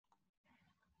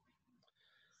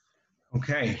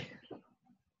Okay,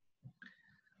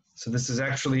 so this is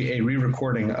actually a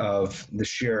re-recording of the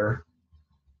shir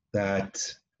that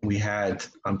we had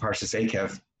on Parshas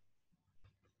Eikev.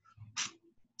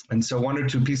 And so one or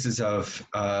two pieces of,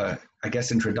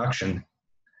 introduction.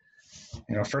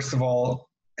 First of all,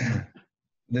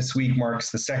 this week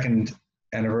marks the second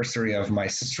anniversary of my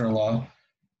sister-in-law,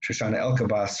 Shoshana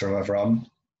Elkabas from Avram.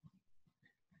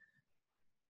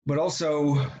 But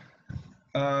also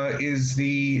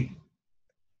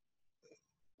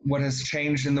what has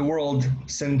changed in the world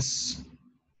since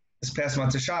this past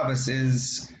Matzah Shabbos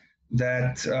is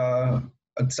that a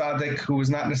tzaddik who was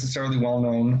not necessarily well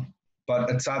known, but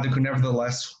a tzaddik who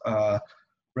nevertheless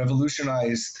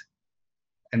revolutionized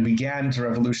and began to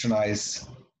revolutionize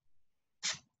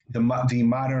the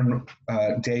modern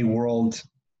day world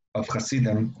of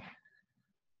Hasidim,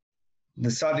 the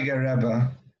Sadiger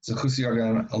Rebbe, Zechusi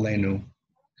Yagan Aleinu.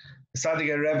 The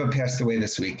Sadiger Rebbe passed away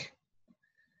this week.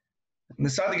 And the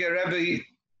Sadiger Rebbe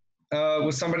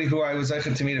was somebody who I was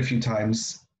able to meet a few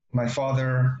times. My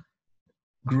father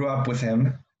grew up with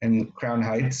him in Crown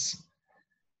Heights,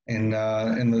 in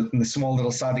the small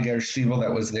little Sadiger shtivel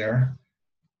that was there.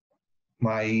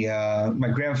 My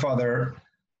grandfather,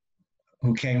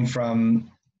 who came from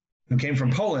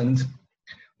Poland,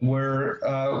 were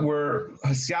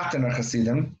Hasyatan or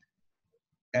Hasidim,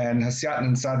 and Hasyatan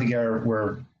and Sadiger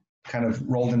were kind of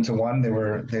rolled into one. They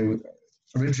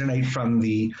originate from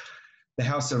the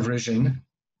house of Rizhin. And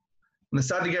the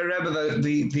Sadiger Rebbe,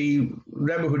 the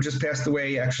Rebbe who just passed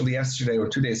away actually yesterday or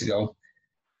 2 days ago,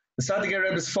 the Sadiger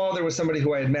Rebbe's father was somebody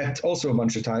who I had met also a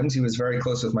bunch of times. He was very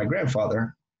close with my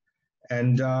grandfather.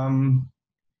 And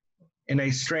in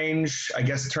a strange,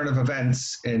 turn of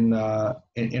events in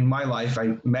my life,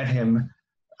 I met him,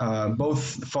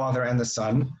 both the father and the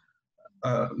son,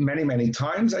 many, many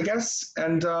times,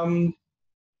 and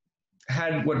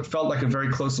had what felt like a very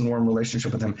close and warm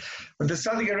relationship with him. But the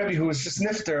Sadiger Rebbe, who was just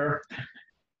nifter,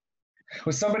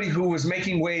 was somebody who was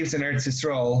making waves in Eretz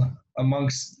Yisrael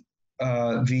amongst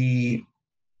not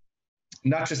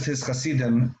just his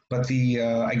Hasidim, but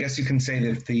you can say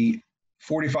that the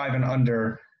 45 and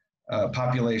under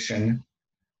population,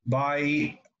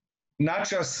 by not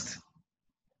just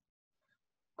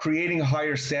creating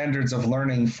higher standards of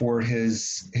learning for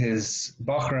his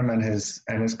Bachram and his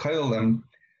Koilim,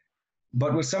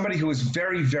 but was somebody who was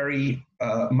very, very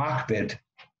makbid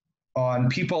on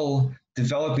people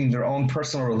developing their own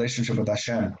personal relationship with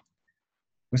Hashem.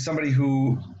 Was somebody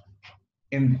who,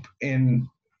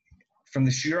 from the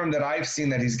shiurim that I've seen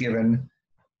that he's given,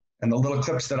 and the little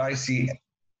clips that I see,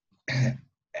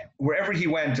 wherever he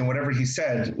went and whatever he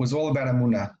said was all about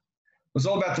Amunah. It was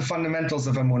all about the fundamentals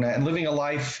of Amunah and living a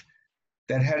life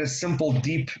that had a simple,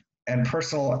 deep, and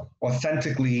personal,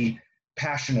 authentically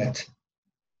passionate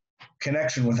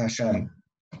connection with Hashem.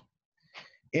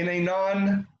 In a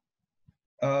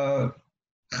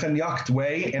non-chanyakt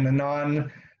way, in a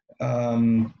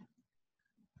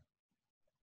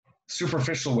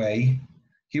non-superficial way.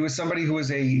 He was somebody who was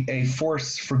a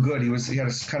force for good. He had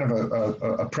a kind of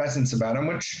a presence about him,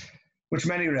 which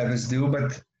many Rebbes do,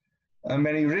 but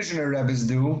many Rizhiner Rebbes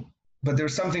do. But there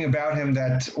was something about him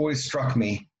that always struck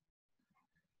me.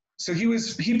 So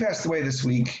he passed away this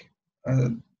week.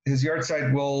 His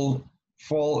yahrzeit will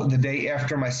fall the day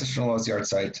after my sister-in-law's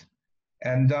yahrzeit,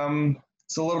 and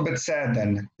it's a little bit sad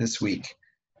then this week.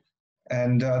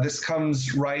 And this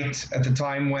comes right at the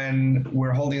time when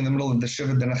we're holding in the middle of the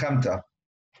Shiva Denechemta.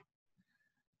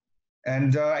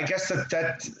 And I guess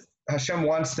that Hashem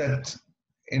wants that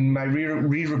in my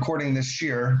re-recording this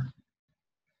shir,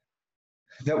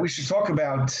 that we should talk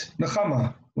about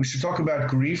Nechama. We should talk about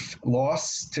grief,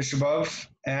 loss, Tisha B'Av,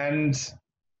 and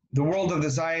the world of the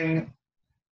Zion,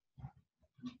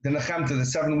 the Nechemta, the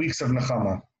 7 weeks of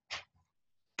Nechama.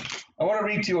 I want to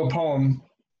read to you a poem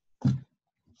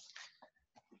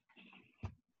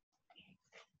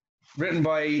written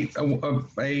by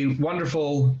a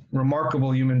wonderful,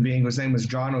 remarkable human being whose name was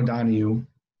John O'Donohue.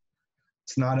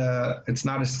 It's not a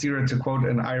stira to quote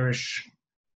an Irish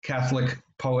Catholic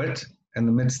poet in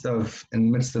the midst of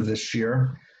this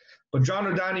shir. But John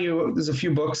O'Donohue, there's a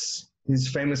few books.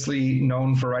 He's famously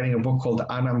known for writing a book called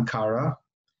Anam Kara.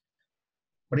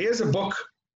 But he has a book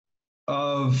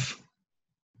of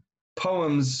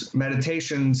poems,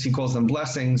 meditations, he calls them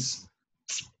blessings.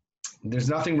 There's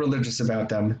nothing religious about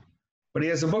them. But he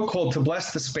has a book called To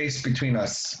Bless the Space Between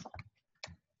Us.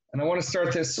 And I want to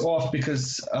start this off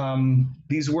because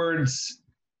these words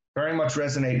very much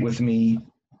resonate with me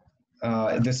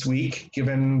this week,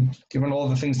 given all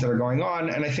the things that are going on.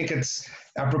 And I think it's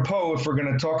apropos if we're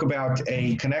going to talk about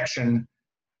a connection,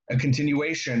 a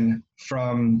continuation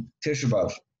from Tisha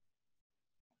B'Av.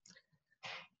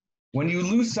 When you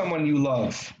lose someone you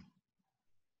love,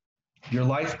 your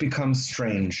life becomes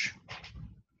strange.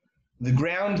 The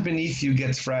ground beneath you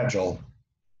gets fragile.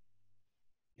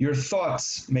 Your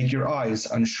thoughts make your eyes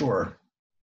unsure.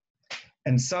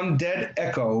 And some dead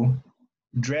echo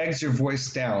drags your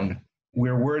voice down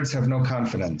where words have no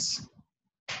confidence.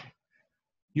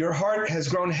 Your heart has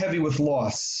grown heavy with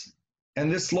loss, and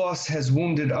this loss has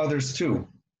wounded others too.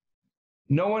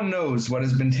 No one knows what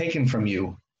has been taken from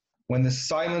you when the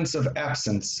silence of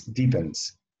absence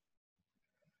deepens.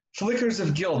 Flickers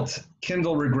of guilt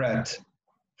kindle regret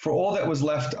for all that was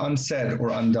left unsaid or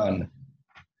undone.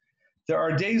 There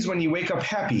are days when you wake up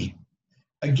happy,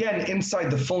 again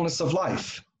inside the fullness of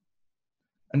life,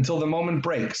 until the moment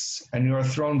breaks and you are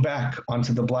thrown back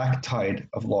onto the black tide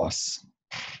of loss.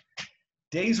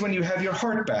 Days when you have your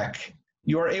heart back,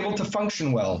 you are able to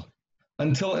function well,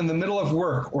 until in the middle of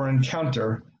work or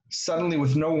encounter, suddenly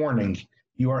with no warning,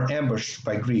 you are ambushed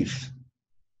by grief.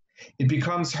 It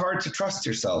becomes hard to trust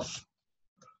yourself.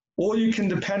 All you can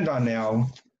depend on now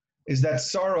is that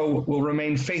sorrow will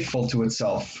remain faithful to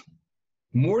itself.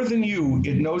 More than you,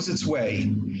 it knows its way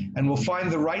and will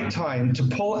find the right time to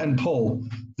pull and pull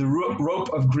the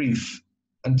rope of grief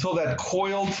until that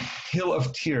coiled hill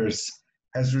of tears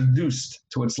has reduced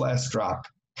to its last drop.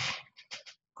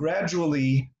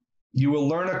 Gradually, you will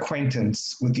learn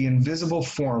acquaintance with the invisible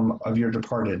form of your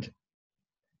departed.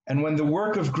 And when the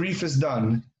work of grief is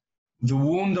done, the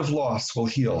wound of loss will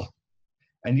heal,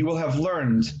 and you will have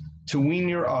learned to wean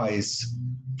your eyes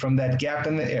from that gap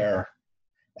in the air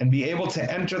and be able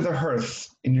to enter the hearth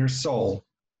in your soul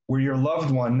where your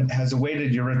loved one has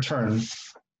awaited your return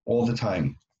all the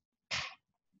time.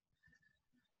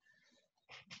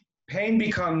 Pain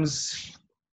becomes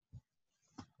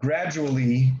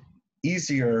gradually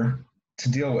easier to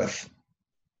deal with.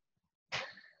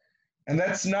 And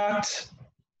that's not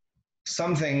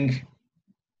something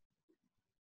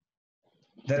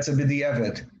that's a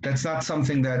b'diavad. That's not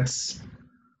something that's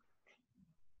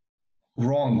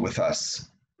wrong with us.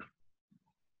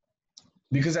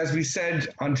 Because as we said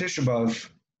on Tisha B'Av,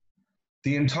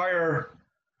 the entire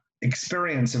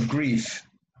experience of grief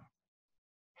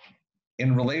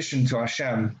in relation to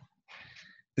Hashem,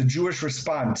 the Jewish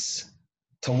response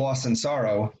to loss and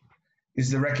sorrow,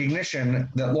 is the recognition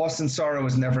that loss and sorrow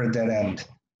is never a dead end.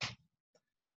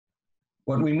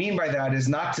 What we mean by that is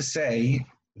not to say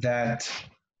that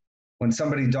when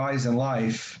somebody dies in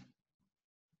life,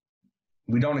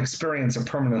 we don't experience a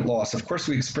permanent loss. Of course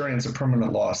we experience a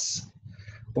permanent loss.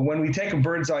 But when we take a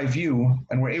bird's eye view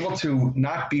and we're able to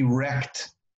not be wrecked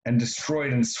and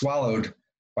destroyed and swallowed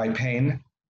by pain,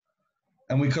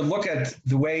 and we could look at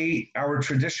the way our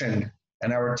tradition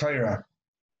and our Torah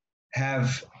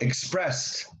have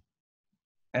expressed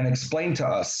and explained to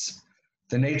us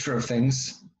the nature of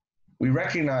things, we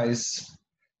recognize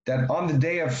that on the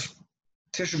day of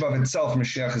Tisha B'Av itself,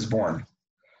 Mashiach is born.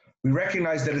 We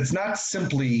recognize that it's not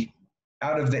simply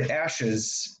out of the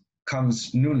ashes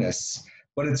comes newness,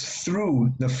 but it's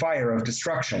through the fire of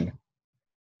destruction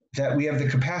that we have the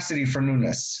capacity for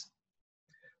newness.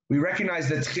 We recognize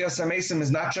that Tchias HaMesim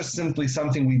is not just simply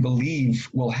something we believe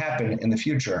will happen in the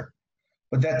future,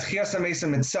 but that Tchias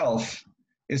HaMesim itself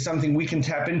is something we can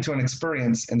tap into and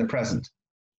experience in the present.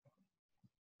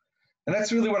 And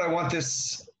that's really what I want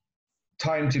this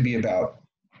time to be about.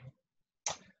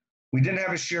 We didn't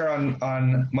have a shir on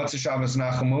Motzei Shabbos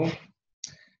Nachamu,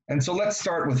 and so let's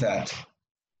start with that.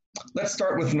 Let's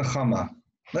start with Nechama.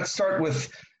 Let's start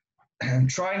with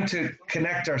trying to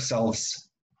connect ourselves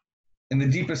in the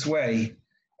deepest way,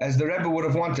 as the Rebbe would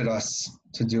have wanted us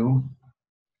to do,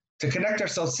 to connect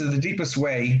ourselves to the deepest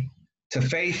way, to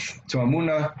faith, to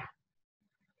Amunah,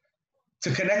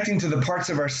 to connecting to the parts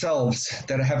of ourselves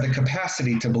that have the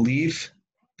capacity to believe,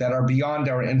 that are beyond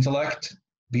our intellect,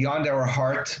 beyond our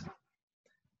heart,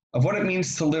 of what it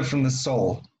means to live from the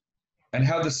soul, and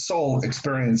how the soul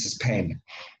experiences pain.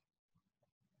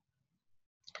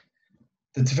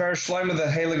 The Tiferes Shlomo, the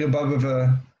Heilige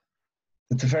Baba,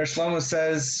 the Tiferes Shlomo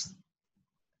says,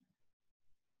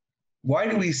 why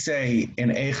do we say in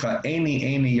Eicha,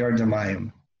 Eini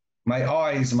Yardamayim, my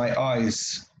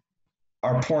eyes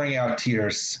are pouring out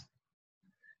tears?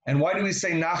 And why do we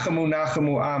say Nachamu,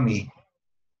 Nachamu Ami?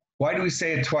 Why do we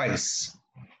say it twice?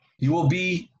 You will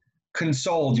be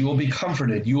consoled, you will be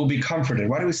comforted, you will be comforted.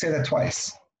 Why do we say that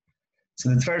twice? So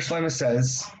the Tiferes Shlomo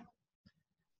says,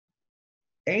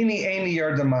 Eini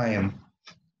Yardamayim.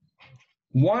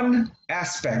 One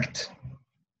aspect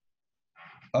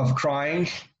of crying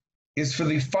is for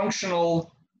the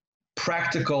functional,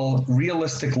 practical,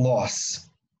 realistic loss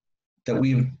that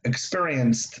we've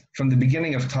experienced from the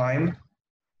beginning of time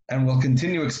and will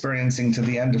continue experiencing to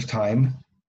the end of time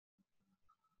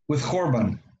with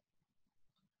Chorban.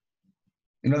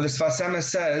 The Sfas Emes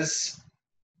says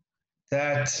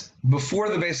that before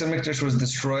the Beis HaMikdash was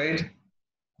destroyed,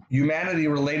 humanity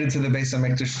related to the Beis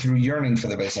HaMikdash through yearning for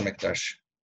the Beis HaMikdash.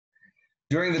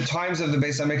 During the times of the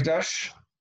Beis HaMikdash,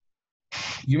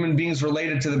 human beings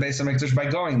related to the Beis HaMikdash by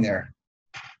going there.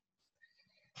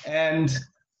 And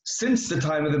since the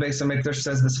time of the Beis HaMikdash,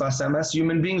 says the Sfas Emes,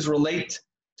 human beings relate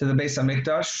to the Beis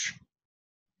HaMikdash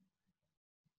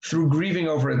through grieving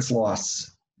over its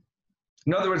loss.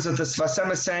 In other words, what the Sfas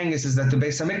Emes is saying is that the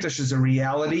Beis HaMikdash is a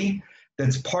reality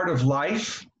that's part of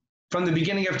life from the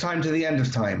beginning of time to the end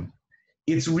of time.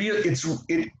 It's real.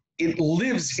 It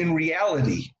lives in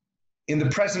reality in the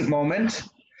present moment.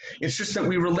 It's just that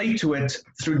we relate to it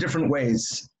through different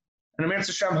ways. And Amir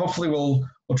Tzasham, hopefully we'll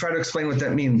try to explain what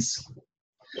that means.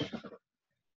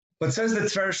 But says the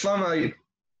Tver Shlomo,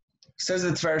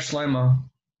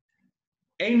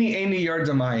 Eini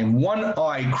Yardamayim, one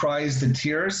eye cries the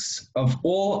tears of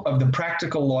all of the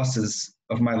practical losses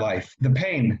of my life, the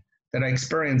pain that I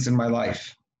experience in my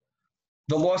life.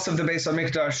 The loss of the Beis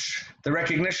HaMikdash, the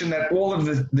recognition that all of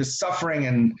the suffering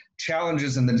and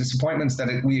challenges and the disappointments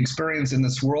that we experience in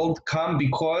this world come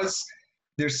because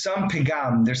there's some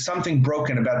pigam, there's something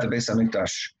broken about the Beis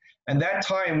HaMikdash. And that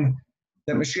time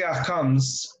that Mashiach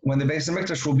comes, when the Beis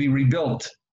HaMikdash will be rebuilt,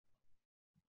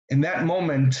 in that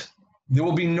moment, there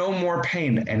will be no more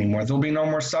pain anymore. There will be no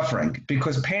more suffering,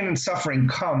 because pain and suffering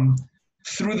come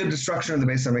through the destruction of the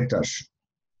Beis HaMikdash.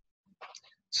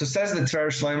 So says the Tver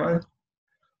Shlomo,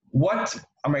 what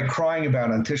am I crying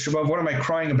about on Tisha B'Av? What am I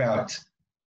crying about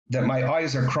that my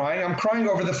eyes are crying? I'm crying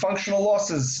over the functional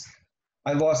losses.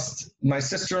 I lost my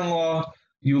sister-in-law.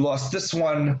 You lost this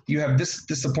one. You have this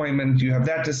disappointment. You have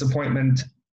that disappointment.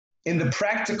 In the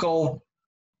practical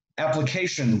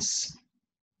applications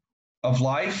of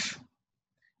life,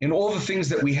 in all the things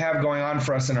that we have going on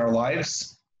for us in our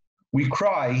lives, we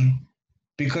cry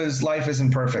because life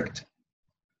isn't perfect.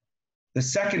 The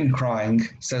second crying,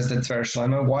 says the Tver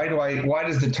Shlomo, why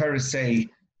does the Torah say,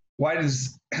 why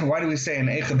do we say in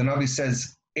Eichad, the Navi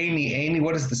says, Eini,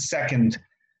 what is the second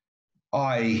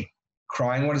eye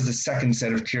crying? What is the second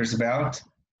set of tears about?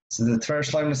 So the Tver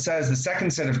Shlomo says the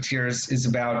second set of tears is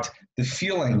about the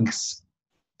feelings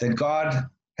that God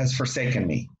has forsaken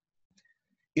me.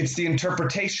 It's the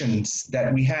interpretations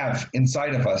that we have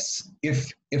inside of us.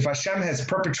 If Hashem has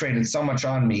perpetrated so much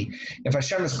on me, if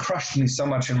Hashem has crushed me so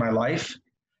much in my life,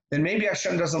 then maybe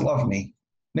Hashem doesn't love me.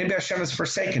 Maybe Hashem has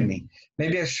forsaken me.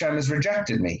 Maybe Hashem has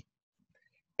rejected me.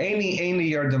 Eini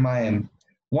Yardamayim.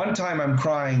 One time I'm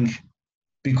crying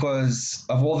because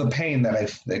of all the pain that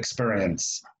I've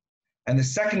experienced. And the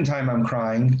second time I'm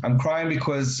crying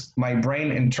because my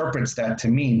brain interprets that to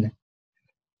mean,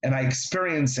 and I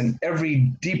experience in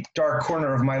every deep, dark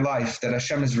corner of my life that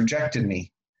Hashem has rejected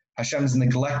me. Hashem is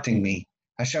neglecting me.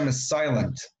 Hashem is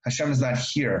silent. Hashem is not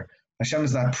here. Hashem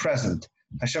is not present.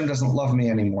 Hashem doesn't love me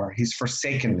anymore. He's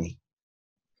forsaken me.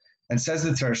 And says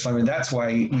the Tver Shlomo, that's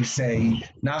why we say,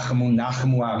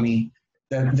 Nachamu Ami.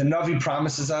 The Navi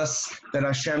promises us that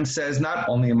Hashem says, not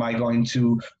only am I going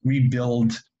to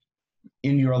rebuild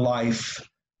in your life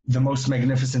the most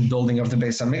magnificent building of the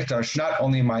Beis HaMikdash, not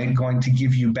only am I going to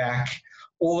give you back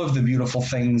all of the beautiful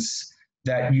things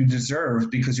that you deserve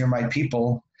because you're my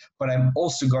people, but I'm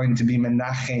also going to be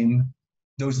menachem,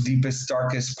 those deepest,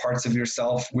 darkest parts of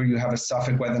yourself where you have a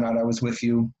suffix whether or not I was with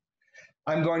you.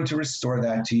 I'm going to restore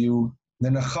that to you. The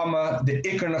nechama, the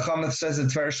ikar nechama, says the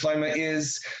Tver Shlomo,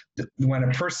 is when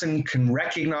a person can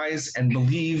recognize and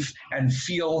believe and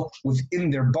feel within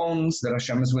their bones that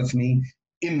Hashem is with me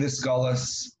in this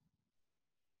galus.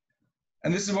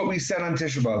 And this is what we said on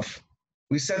Tisha B'Av.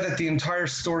 We said that the entire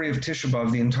story of Tisha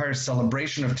B'Av, the entire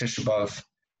celebration of Tisha B'Av,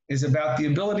 is about the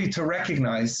ability to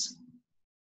recognize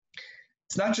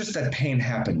it's not just that pain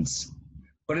happens,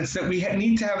 but it's that we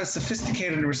need to have a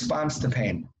sophisticated response to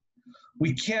pain.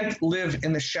 We can't live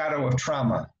in the shadow of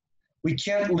trauma. We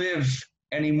can't live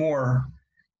anymore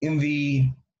in the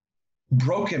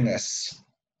brokenness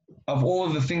of all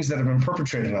of the things that have been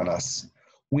perpetrated on us.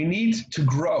 We need to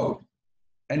grow,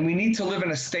 and we need to live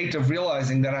in a state of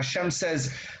realizing that Hashem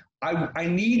says, I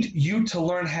need you to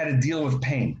learn how to deal with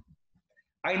pain.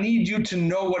 I need you to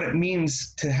know what it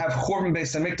means to have Churban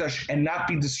Beis HaMikdash and not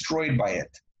be destroyed by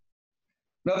it.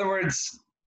 In other words,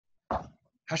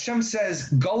 Hashem says,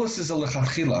 Galus is a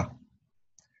lechatchila.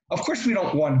 Of course we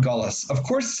don't want Galus. Of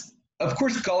course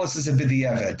Galus is a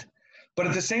b'di'evet. But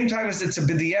at the same time as it's a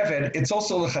b'di'evet, it's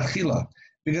also lechatchila.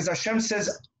 Because Hashem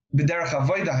says, b'derech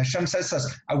avoda, Hashem says to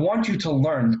us, I want you to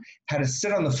learn how to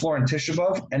sit on the floor in Tisha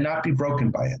B'Av and not be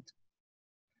broken by it.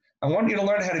 I want you to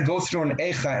learn how to go through an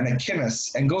eicha and a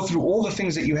kinnis and go through all the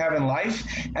things that you have in life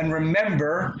and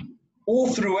remember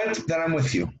all through it that I'm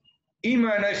with you.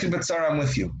 Ima anochi b'tzara, I'm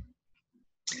with you.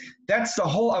 That's the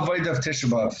whole avodah of Tisha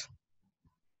B'Av.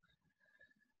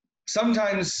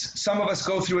 Sometimes some of us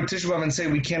go through a Tisha B'Av and say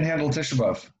we can't handle Tisha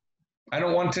B'Av. I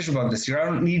don't want Tisha B'Av this year. I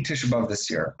don't need Tisha B'Av this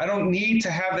year. I don't need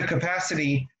to have the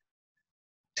capacity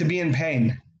to be in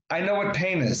pain. I know what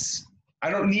pain is. I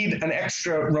don't need an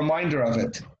extra reminder of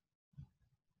it.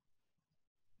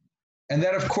 And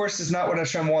that, of course, is not what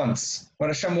Hashem wants. What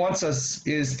Hashem wants us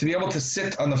is to be able to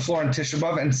sit on the floor in Tisha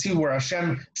B'Av and see where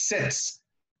Hashem sits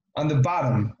on the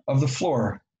bottom of the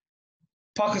floor.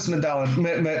 Pachas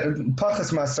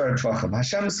Masar Tvachim.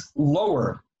 Hashem's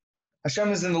lower. Hashem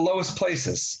is in the lowest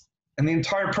places. And the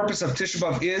entire purpose of Tisha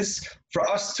B'Av is for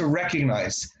us to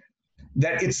recognize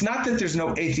that it's not that there's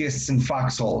no atheists in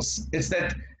foxholes. It's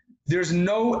that there's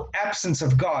no absence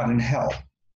of God in hell.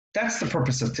 That's the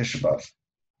purpose of Tisha B'Av.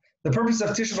 The purpose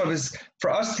of Tisha B'Av is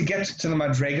for us to get to the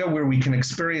Madrega where we can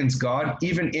experience God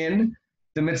even in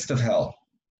the midst of hell.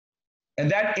 And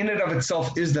that in and of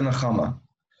itself is the Nechama.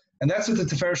 And that's what the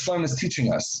Tiferes Shalom is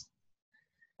teaching us.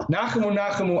 Nachamu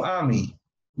Nachamu Ami.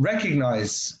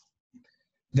 Recognize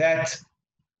that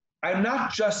I'm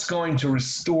not just going to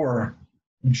restore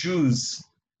Jews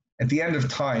at the end of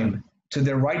time to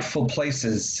their rightful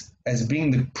places as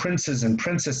being the princes and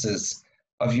princesses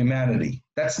of humanity.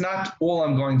 That's not all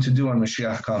I'm going to do when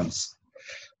Mashiach comes.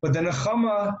 But the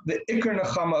Nechama, the Iker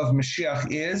Nechama of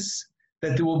Mashiach is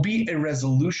that there will be a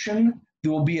resolution,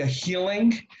 there will be a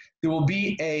healing, there will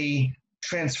be a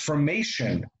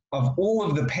transformation of all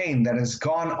of the pain that has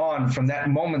gone on from that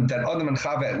moment that Adam and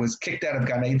Chava was kicked out of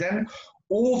Gan Eden,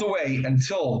 all the way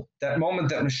until that moment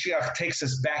that Mashiach takes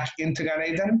us back into Gan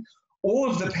Eden. All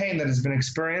of the pain that has been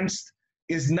experienced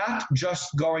is not just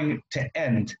going to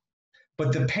end,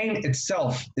 but the pain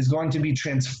itself is going to be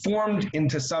transformed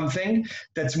into something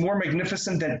that's more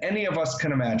magnificent than any of us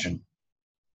can imagine.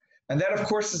 And that, of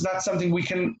course, is not something we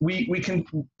can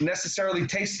necessarily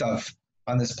taste of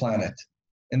on this planet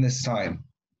in this time.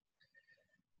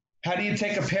 How do you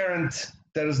take a parent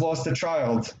that has lost a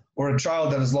child or a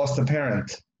child that has lost a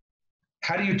parent?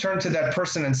 How do you turn to that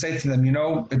person and say to them, you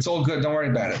know, it's all good, don't worry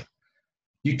about it?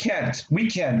 You can't. We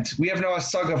can't. We have no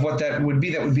asag of what that would be.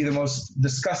 That would be the most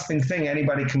disgusting thing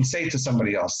anybody can say to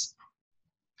somebody else.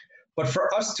 But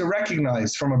for us to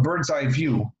recognize from a bird's eye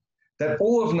view that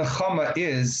all of Nechama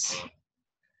is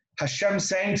Hashem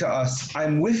saying to us,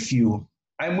 I'm with you.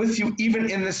 I'm with you even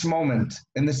in this moment,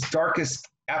 in this darkest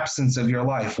absence of your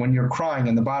life, when you're crying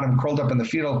in the bottom, curled up in the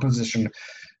fetal position,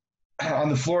 on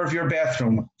the floor of your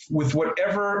bathroom, with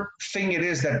whatever thing it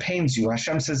is that pains you.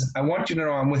 Hashem says, I want you to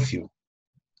know I'm with you.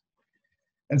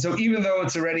 And so even though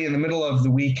it's already in the middle of the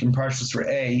week in Parshas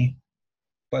Re'eh,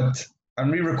 but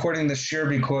I'm re-recording this shir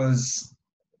because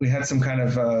we had some kind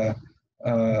of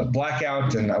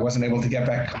blackout and I wasn't able to get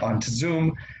back onto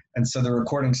Zoom, and so the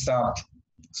recording stopped.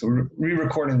 So we're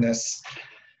re-recording this.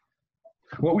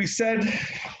 What we said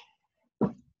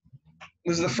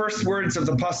was the first words of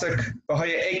the pasuk,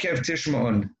 V'haya Ekev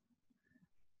Tishma'un.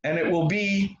 And it will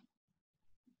be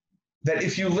that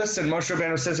if you listen, Moshe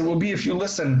Rabbeinu says, it will be if you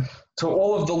listen to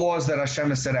all of the laws that Hashem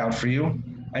has set out for you,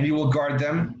 and you will guard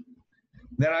them.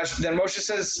 Then Moshe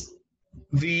says,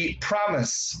 the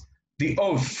promise, the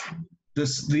oath,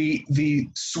 the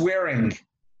swearing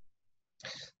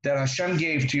that Hashem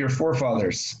gave to your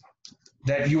forefathers,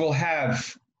 that you will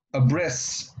have a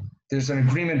bris. There's an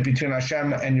agreement between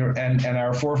Hashem and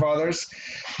our forefathers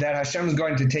that Hashem is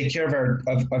going to take care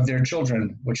of their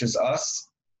children, which is us.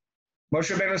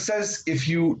 Moshe Rabbeinu says, if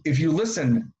you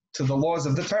listen to the laws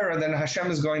of the Torah, then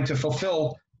Hashem is going to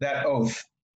fulfill that oath.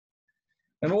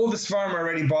 And all the Sfarim are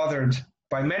already bothered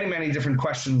by many, many different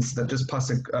questions that this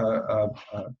pasuk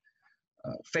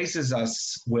faces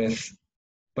us with.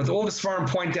 But all the Sfarim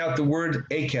point out the word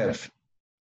Ekev.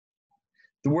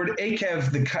 The word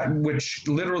Ekev, which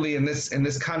literally in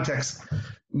this context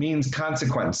means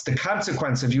consequence. The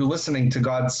consequence of you listening to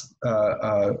God's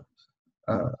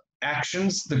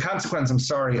actions, the consequence,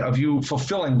 of you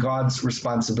fulfilling God's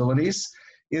responsibilities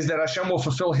is that Hashem will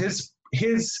fulfill his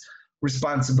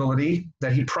responsibility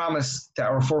that he promised to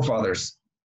our forefathers.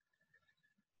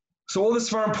 So all the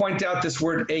Sfarim point out this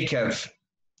word Ekev,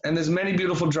 and there's many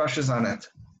beautiful drushes on it.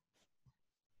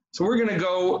 So we're going to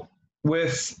go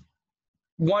with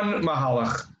one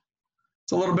mahalach.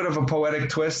 It's a little bit of a poetic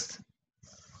twist,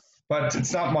 but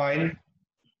it's not mine.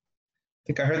 I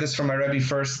think I heard this from my Rebbe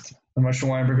first, from Moshe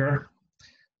Weinberger.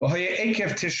 V'haya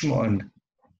Ekev Tishma'un.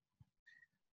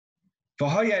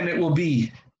 V'haya, and it will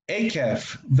be,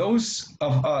 Ekev, those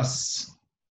of us,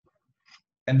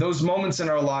 and those moments in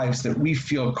our lives that we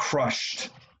feel crushed,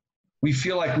 we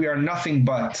feel like we are nothing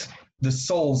but the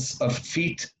soles of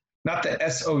feet, not the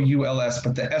S-O-U-L-S,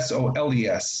 but the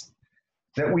S-O-L-E-S,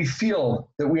 that we feel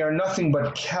that we are nothing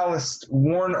but calloused,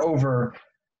 worn over,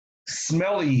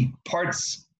 smelly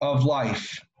parts of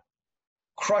life,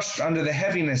 crushed under the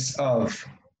heaviness of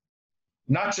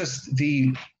not just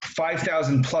the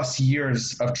 5,000 plus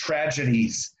years of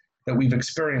tragedies that we've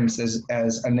experienced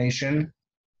as a nation,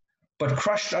 but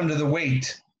crushed under the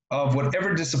weight of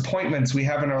whatever disappointments we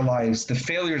have in our lives, the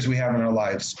failures we have in our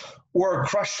lives, or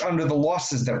crushed under the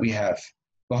losses that we have.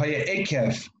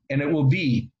 And it will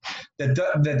be that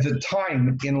the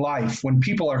time in life when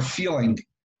people are feeling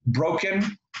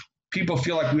broken, people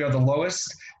feel like we are the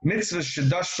lowest. Mitzvah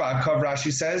shadashva akav,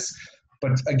 Rashi says,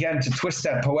 but again, to twist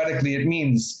that poetically, it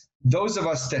means those of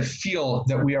us that feel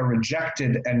that we are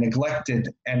rejected and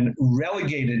neglected and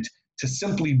relegated to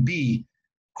simply be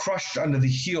crushed under the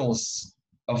heels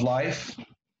of life,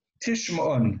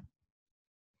 tishma'un,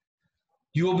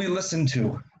 you will be listened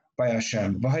to by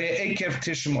Hashem. V'haya ekev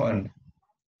tishma'un.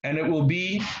 And it will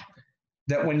be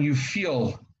that when you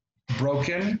feel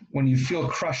broken, when you feel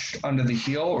crushed under the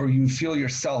heel, or you feel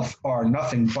yourself are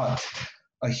nothing but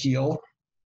a heel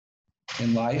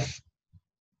in life,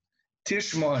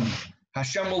 tishma'un,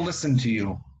 Hashem will listen to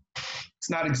you. It's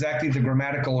not exactly the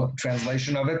grammatical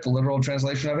translation of it, the literal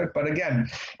translation of it, but again,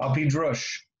 al pi drush,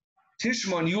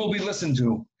 tishma'un, you will be listened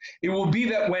to. It will be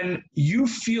that when you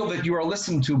feel that you are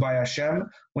listened to by Hashem,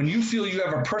 when you feel you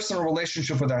have a personal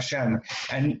relationship with Hashem,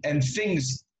 and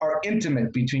things are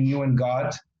intimate between you and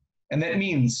God, and that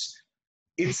means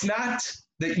it's not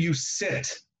that you sit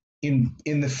in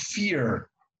the fear,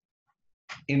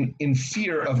 in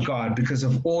fear of God because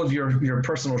of all of your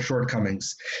personal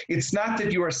shortcomings. It's not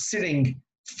that you are sitting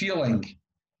feeling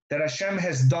that Hashem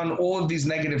has done all of these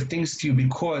negative things to you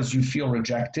because you feel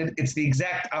rejected. It's the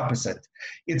exact opposite.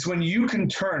 It's when you can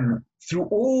turn through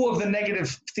all of the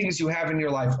negative things you have in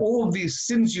your life, all of these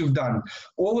sins you've done,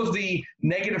 all of the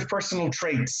negative personal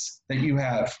traits that you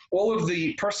have, all of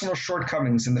the personal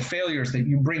shortcomings and the failures that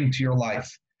you bring to your life.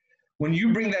 When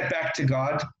you bring that back to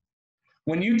God,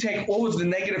 when you take all of the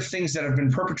negative things that have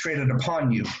been perpetrated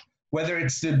upon you, whether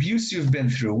it's the abuse you've been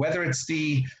through, whether it's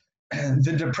the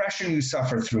depression you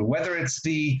suffer through, whether it's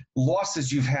the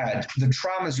losses you've had, the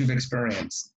traumas you've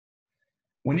experienced,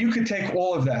 when you can take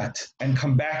all of that and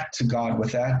come back to God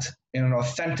with that in an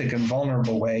authentic and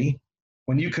vulnerable way,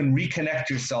 when you can reconnect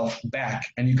yourself back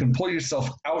and you can pull yourself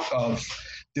out of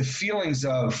the feelings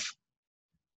of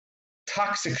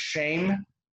toxic shame,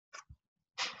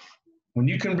 when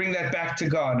you can bring that back to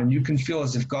God and you can feel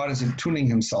as if God is attuning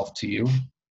himself to you,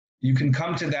 you can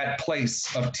come to that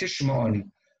place of tishma'un,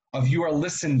 of you are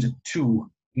listened to,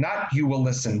 not you will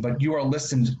listen, but you are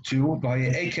listened to,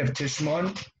 v'haya ekev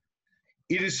tishma'un.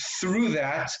 It is through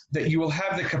that you will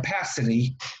have the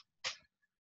capacity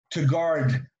to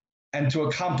guard and to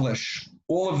accomplish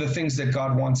all of the things that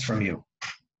God wants from you.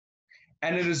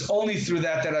 And it is only through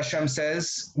that Hashem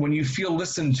says, when you feel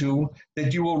listened to,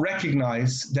 that you will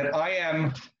recognize that I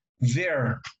am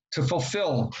there to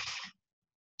fulfill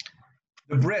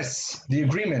the bris, the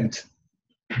agreement,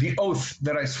 the oath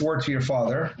that I swore to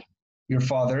your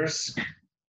fathers.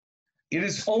 It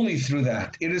is only through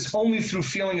that. It is only through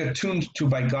feeling attuned to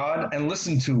by God and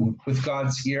listened to with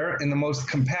God's ear in the most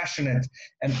compassionate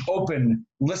and open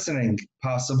listening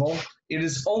possible. It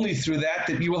is only through that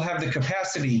you will have the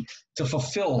capacity to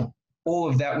fulfill all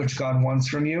of that which God wants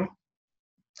from you.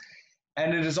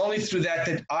 And it is only through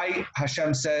that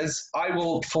Hashem says, I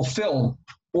will fulfill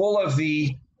all of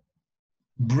the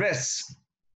bris,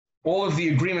 all of the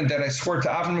agreement that I swore to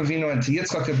Avram Avinu and to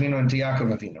Yitzchak Avinu and to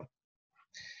Yaakov Avinu.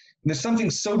 And there's something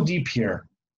so deep here.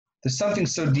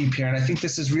 And I think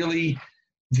this is really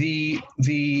the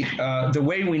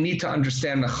way we need to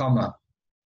understand Nechama.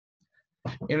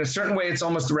 In a certain way, it's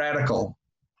almost radical.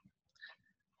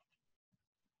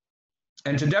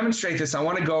 And to demonstrate this, I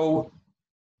want to go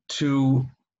to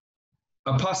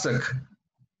a pasuk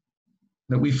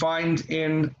that we find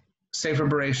in Sefer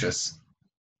Bereshis.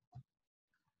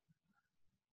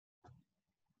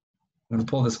 I'm going to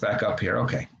pull this back up here.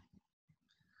 Okay.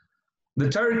 The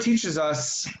Torah teaches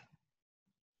us,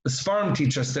 the Sfarim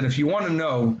teach us that if you want to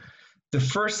know the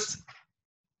source,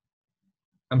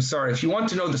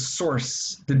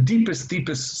 the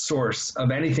deepest source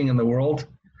of anything in the world,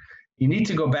 you need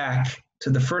to go back to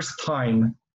the first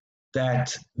time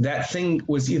that thing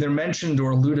was either mentioned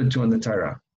or alluded to in the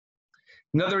Torah.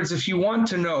 In other words, if you want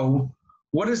to know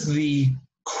what is the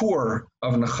core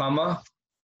of Nechama,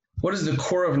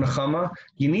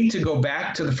 you need to go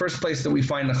back to the first place that we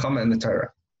find Nechama in the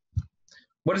Torah.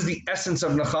 what is the essence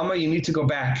of Nechama? You need to go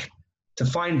back to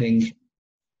finding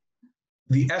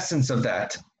the essence of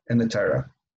that in the Torah.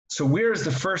 So where is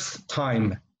the first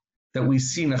time that we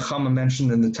see Nechama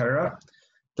mentioned in the Torah?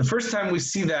 The first time we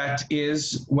see that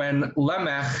is when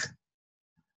Lamech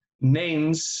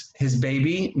names his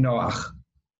baby Noach.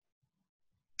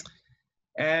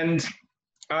 And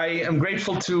I am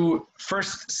grateful to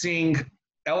first seeing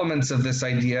elements of this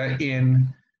idea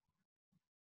in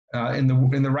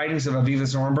the writings of Aviva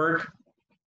Zornberg.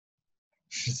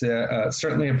 She's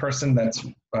certainly a person that's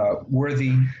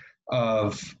worthy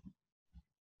of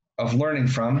learning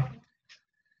from.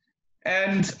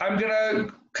 And I'm going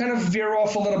to kind of veer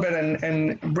off a little bit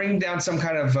and bring down some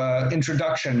kind of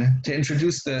introduction to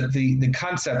introduce the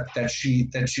concept that she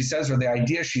says, or the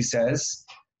idea she says,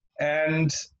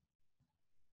 and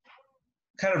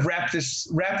kind of wrap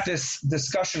this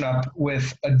discussion up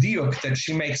with a diuk that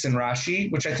she makes in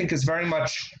Rashi, which I think is very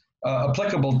much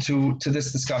applicable to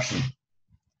this discussion.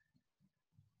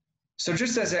 So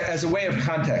just as a way of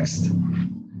context,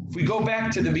 if we go back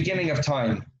to the beginning of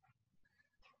time,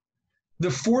 the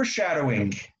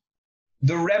foreshadowing,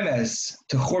 the remez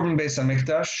to Churban Beis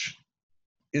HaMikdash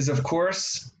is, of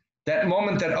course, that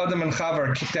moment that Adam and Chava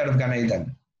are kicked out of Gan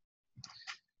Eden.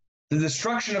 The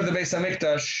destruction of the Beis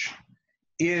HaMikdash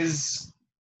is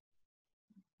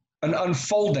an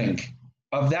unfolding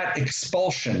of that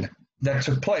expulsion that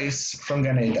took place from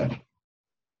Gan Eden.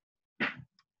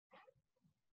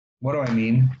 What do I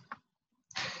mean?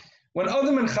 When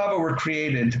Adam and Chava were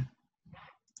created, it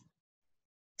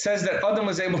says that Adam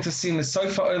was able to see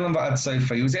Misoifa Olam Va'ad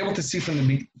Soifa. He was able to see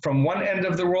from one end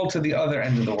of the world to the other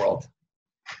end of the world.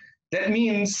 That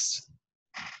means,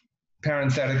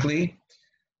 parenthetically,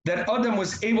 that Adam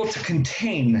was able to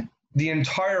contain the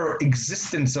entire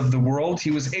existence of the world.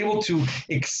 He was able to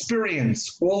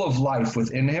experience all of life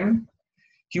within him.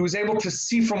 He was able to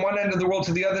see from one end of the world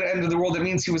to the other end of the world. It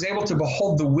means he was able to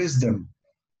behold the wisdom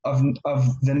of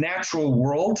the natural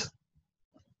world.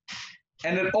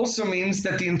 And it also means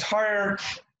that the entire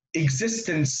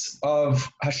existence of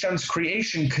Hashem's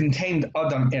creation contained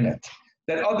Adam in it,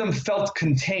 that Adam felt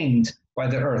contained by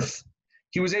the earth.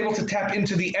 He was able to tap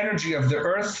into the energy of the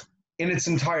earth in its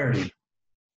entirety.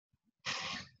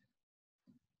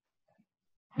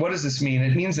 What does this mean?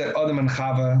 It means that Adam and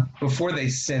Chava, before they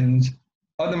sinned,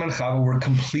 Adam and Chava were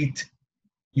complete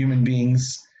human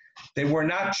beings. They were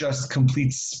not just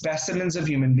complete specimens of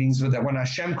human beings, but that when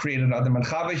Hashem created Adam and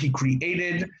Chava, he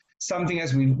created something,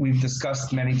 as we've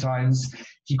discussed many times,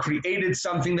 he created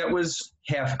something that was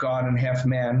half God and half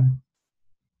man.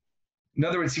 In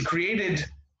other words, he created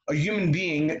a human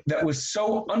being that was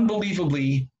so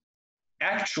unbelievably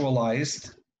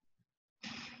actualized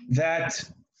that,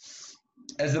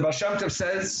 as the Baal Shem Tov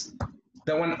says,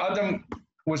 that when Adam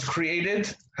was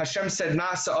created, Hashem said,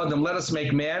 Nasa Adam, let us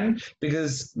make man,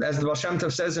 because as the Baal Shem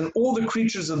Tov says, in all the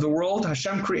creatures of the world,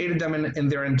 Hashem created them in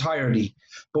their entirety.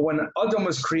 But when Adam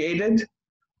was created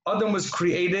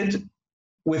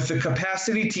with the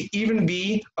capacity to even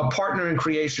be a partner in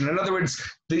creation. In other words,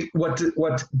 what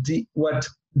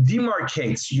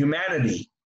demarcates humanity,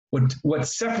 what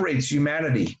separates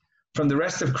humanity from the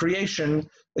rest of creation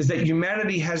is that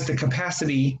humanity has the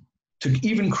capacity to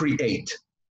even create.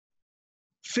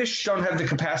 Fish don't have the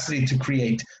capacity to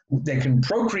create. They can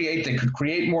procreate, they could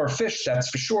create more fish, that's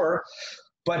for sure,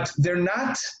 but they're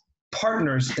not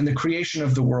partners in the creation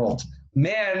of the world.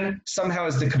 Man somehow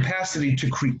has the capacity to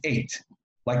create,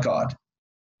 like God.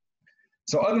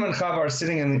 So Adam and Chava are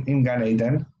sitting in Gan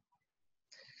Eden,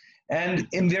 and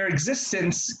in their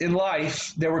existence in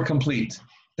life, they were complete.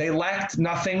 They lacked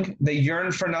nothing, they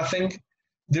yearned for nothing.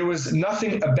 There was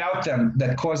nothing about them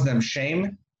that caused them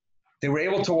shame. They were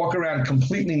able to walk around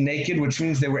completely naked, which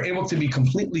means they were able to be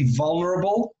completely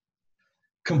vulnerable,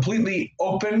 completely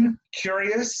open,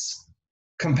 curious,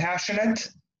 compassionate.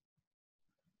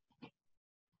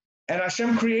 And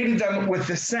Hashem created them with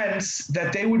the sense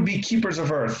that they would be keepers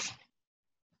of earth,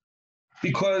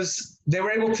 because they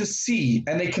were able to see,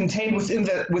 and they contained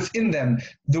within them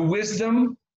the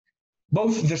wisdom,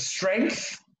 both the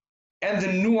strength and the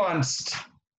nuanced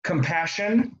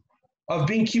compassion of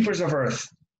being keepers of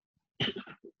earth.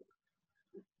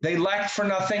 They lacked for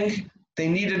nothing. They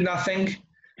needed nothing.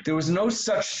 There was no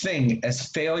such thing as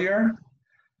failure.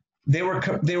 They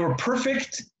were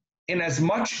perfect in as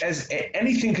much as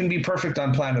anything can be perfect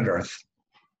on planet Earth.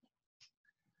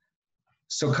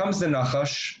 So comes the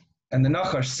Nachash, and the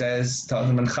Nachash says to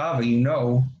Adam and Chava,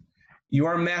 you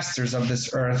are masters of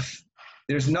this earth.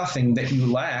 There's nothing that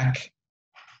you lack.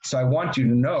 So I want you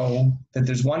to know that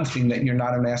there's one thing that you're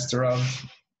not a master of.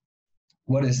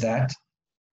 What is that?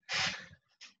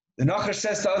 The Nachash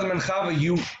says to Adam and Chava,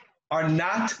 you are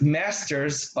not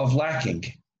masters of lacking.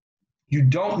 You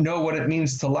don't know what it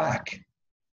means to lack.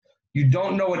 You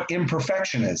don't know what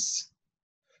imperfection is.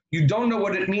 You don't know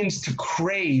what it means to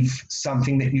crave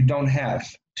something that you don't have,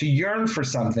 to yearn for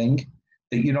something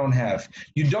that you don't have.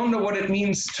 You don't know what it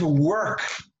means to work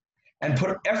and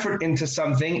put effort into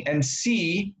something and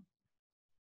see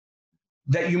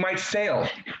that you might fail.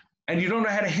 And you don't know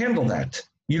how to handle that.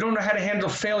 You don't know how to handle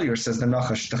failure, says the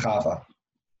Nachash to Chava.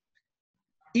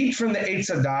 Eat from the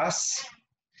Eitz Hadas,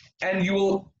 and you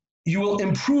will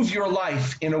improve your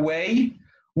life in a way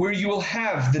where you will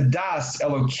have the Das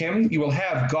Elokim, you will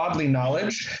have godly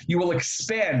knowledge, you will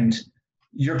expand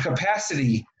your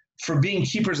capacity for being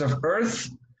keepers of earth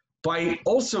by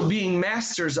also being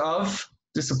masters of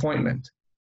disappointment.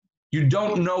 You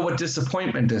don't know what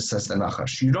disappointment is, says the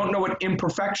Nachash. You don't know what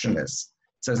imperfection is,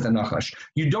 says the Nachash.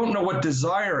 You don't know what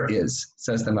desire is,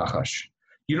 says the Nachash.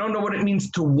 You don't know what it means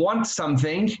to want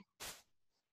something,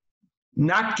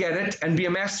 not get it, and be a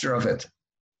master of it,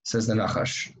 says the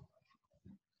Nachash.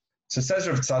 So says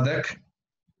Rav Tzadok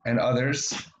and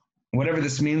others, whatever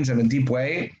this means in a deep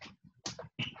way,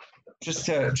 just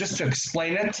to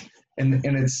explain it in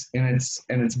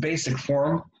its basic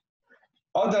form,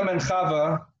 Adam and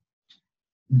Chava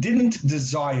didn't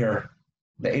desire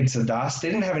the Eitz Hadas. They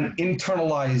didn't have an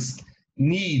internalized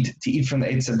need to eat from the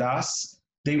Eitz Hadas.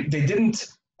 They didn't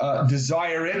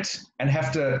desire it and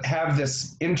have to have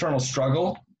this internal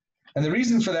struggle. And the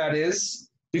reason for that is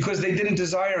because they didn't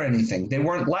desire anything. They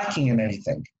weren't lacking in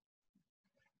anything.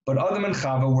 But Adam and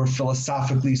Chava were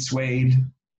philosophically swayed.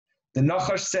 The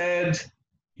Nachash said,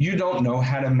 you don't know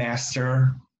how to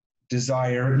master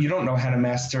desire. You don't know how to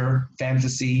master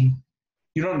fantasy.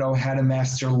 You don't know how to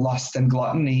master lust and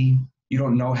gluttony. You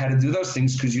don't know how to do those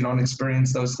things because you don't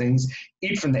experience those things.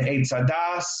 Eat from the Eitz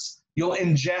Hadas. You'll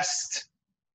ingest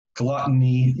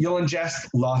gluttony. You'll ingest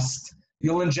lust.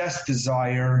 You'll ingest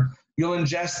desire. You'll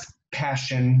ingest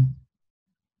passion.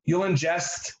 You'll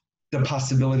ingest the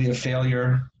possibility of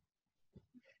failure.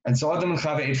 And so Adam and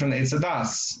Chava ate from the Eitz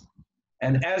Hadas.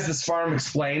 And as the Sfarim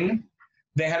explain,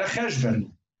 they had a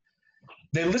cheshbon.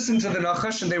 They listened to the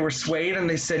Nachash and they were swayed and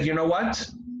they said, you know what?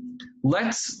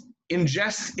 Let's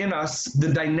ingest in us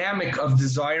the dynamic of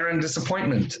desire and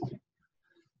disappointment.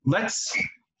 Let's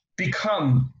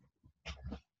become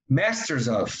masters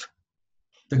of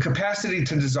the capacity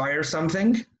to desire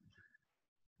something,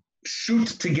 shoot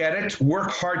to get it,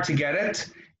 work hard to get it,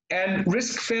 and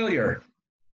risk failure.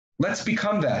 Let's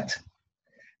become that.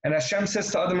 And Hashem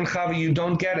says to Adam and Chava, you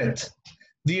don't get it.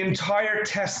 The entire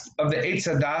test of the Eitz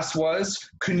Hadas was,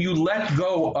 can you let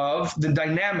go of the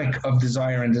dynamic of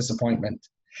desire and disappointment?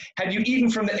 Had you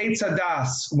eaten from the Eitz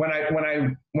Hadas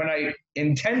when I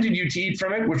intended you to eat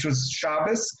from it, which was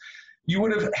Shabbos, you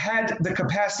would have had the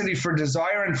capacity for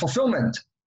desire and fulfillment.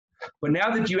 But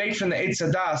now that you ate from the Eitz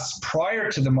Hadas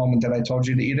prior to the moment that I told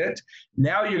you to eat it,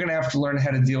 now you're going to have to learn how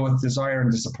to deal with desire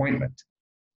and disappointment.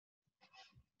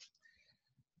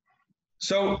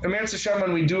 So, Amir Hashem,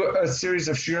 when we do a series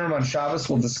of shiurim on Shabbos,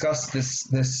 we'll discuss this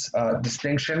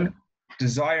distinction,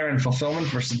 desire and fulfillment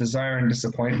versus desire and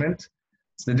disappointment.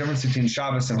 It's the difference between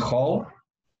Shabbos and Chol.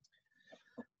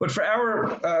 But for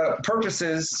our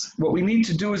purposes, what we need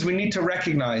to do is we need to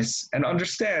recognize and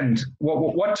understand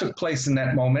what took place in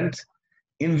that moment.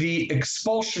 In the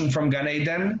expulsion from Gan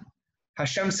Eden,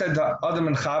 Hashem said to Adam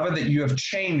and Chava that you have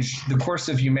changed the course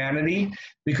of humanity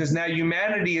because now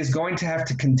humanity is going to have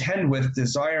to contend with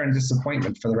desire and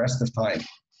disappointment for the rest of time.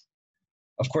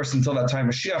 Of course, until that time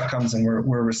Mashiach comes and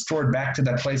we're restored back to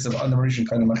that place of Adam Rishon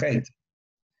Kain Machet.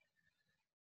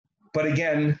 But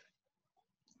again,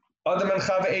 Adam and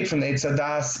Chava ate from the Eitz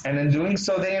Hadas, and in doing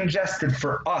so, they ingested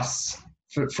for us,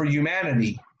 for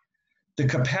humanity, the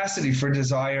capacity for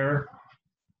desire.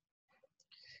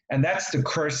 And that's the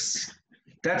curse.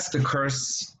 That's the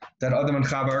curse that Adam and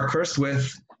Chava are cursed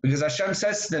with, because Hashem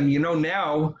says to them, you know,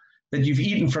 now that you've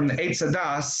eaten from the Eitz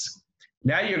Hadas,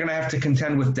 now you're going to have to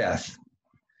contend with death.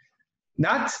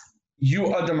 Not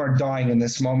you, Adam, are dying in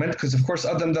this moment, because of course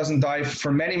Adam doesn't die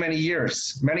for many, many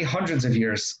years, many hundreds of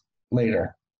years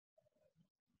later.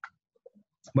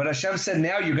 But Hashem said,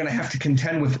 now you're going to have to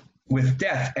contend with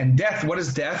death. And death, what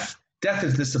is death? Death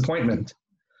is disappointment.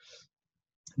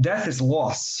 Death is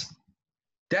loss.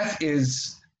 Death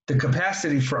is the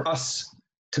capacity for us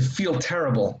to feel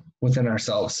terrible within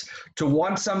ourselves, to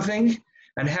want something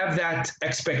and have that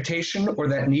expectation or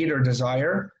that need or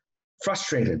desire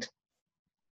frustrated.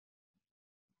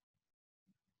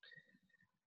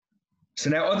 So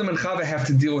now Adam and Chava have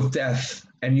to deal with death,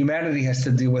 and humanity has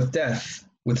to deal with death,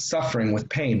 with suffering, with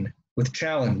pain, with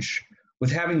challenge,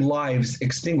 with having lives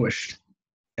extinguished.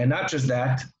 And not just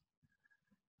that,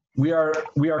 we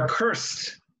are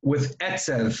cursed with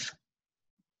etzev.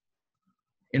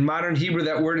 In modern Hebrew,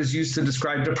 that word is used to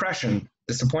describe depression,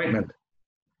 disappointment.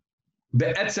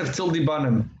 Be'etzev til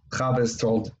dibanim, Chava is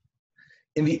told.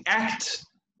 In the act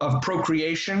of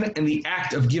procreation, in the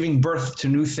act of giving birth to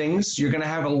new things, you're going to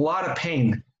have a lot of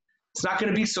pain. It's not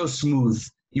going to be so smooth.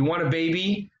 You want a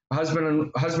baby, a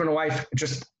husband and wife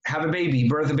just have a baby,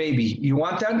 birth a baby. You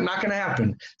want that? Not going to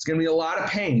happen. It's going to be a lot of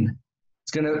pain.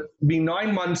 It's going to be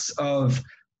 9 months of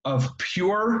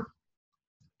pure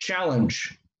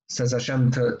challenge, says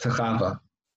Hashem to Chava.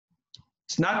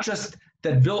 It's not just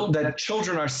that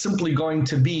children are simply going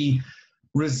to be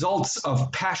results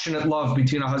of passionate love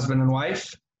between a husband and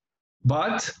wife,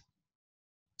 but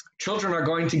children are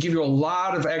going to give you a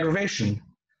lot of aggravation.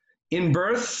 In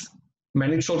birth,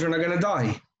 many children are going to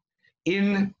die.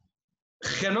 In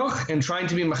chinuch, in trying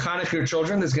to be mechanech your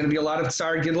children, there's going to be a lot of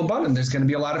tsar gidul banim. There's going to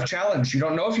be a lot of challenge. You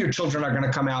don't know if your children are going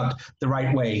to come out the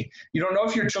right way. You don't know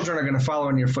if your children are going to follow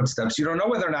in your footsteps. You don't know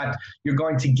whether or not you're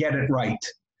going to get it right.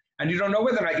 And you don't know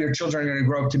whether or not your children are going to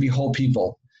grow up to be whole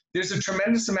people. There's a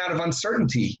tremendous amount of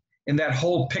uncertainty in that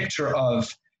whole picture of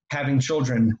having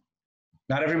children.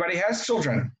 Not everybody has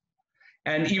children.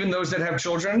 And even those that have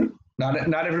children,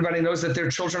 not everybody knows that their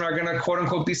children are going to, quote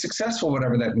unquote, be successful,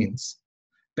 whatever that means.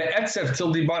 Be'etzev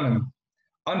til dibanim,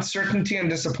 uncertainty and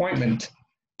disappointment,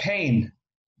 pain,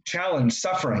 challenge,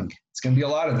 suffering. It's going to be a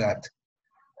lot of that.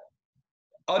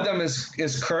 Adam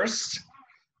is cursed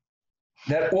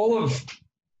that all of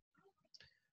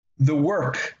the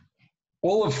work,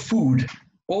 all of food,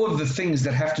 all of the things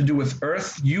that have to do with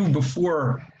earth,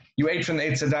 before you ate from the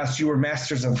Eitz Hadas, you were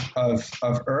masters of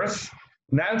earth.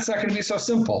 Now it's not going to be so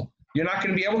simple. You're not going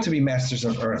to be able to be masters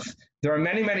of earth. There are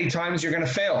many, many times you're going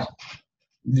to fail.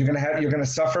 You're going to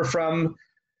suffer from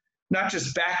not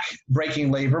just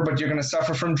back-breaking labor, but you're going to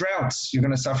suffer from droughts. You're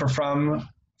going to suffer from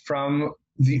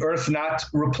the earth not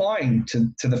replying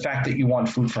to the fact that you want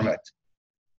food from it.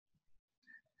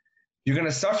 You're going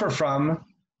to suffer from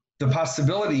the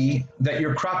possibility that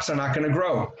your crops are not going to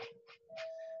grow.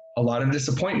 A lot of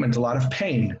disappointment, a lot of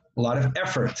pain, a lot of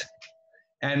effort,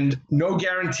 and no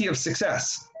guarantee of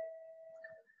success.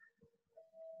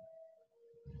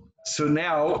 So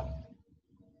now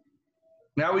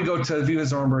we go to Aviva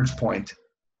Zornberg's point.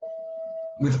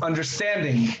 With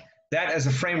understanding that as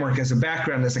a framework, as a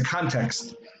background, as a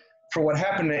context for what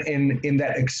happened in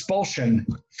that expulsion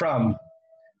from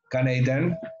Gan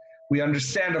Eden, we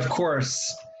understand, of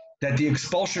course, that the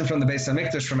expulsion from the Beis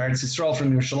HaMikdash, from Eretz Yisrael,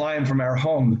 from Yerushalayim, from our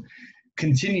home,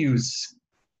 continues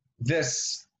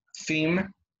this theme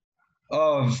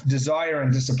of desire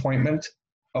and disappointment,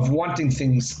 of wanting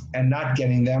things and not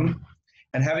getting them,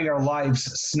 and having our lives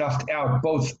snuffed out,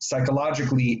 both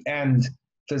psychologically and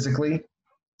physically.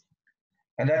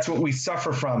 And that's what we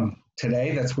suffer from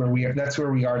today. That's where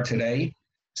we are today,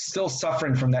 still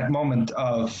suffering from that moment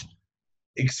of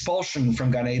expulsion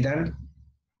from Gan Eden,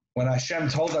 when Hashem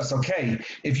told us, okay,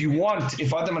 if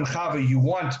Adam and Chava, you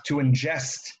want to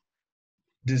ingest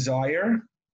desire,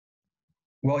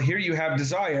 well, here you have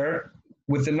desire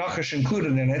with the nachash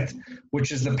included in it,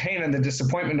 which is the pain and the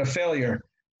disappointment of failure.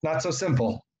 Not so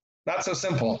simple. Not so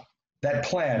simple, that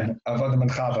plan of Adam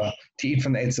and Chava to eat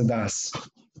from the Eitz Hadas.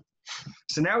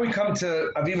 So now we come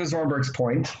to Aviva Zornberg's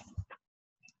point.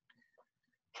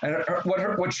 And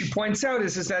what she points out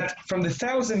is that from the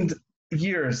 1,000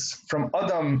 years from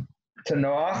Adam to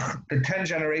Noach, the 10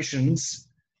 generations,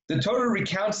 the Torah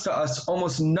recounts to us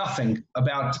almost nothing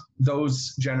about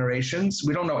those generations.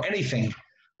 We don't know anything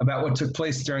about what took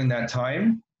place during that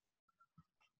time,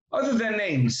 other than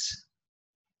names.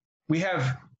 We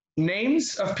have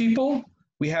names of people.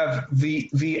 We have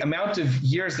the amount of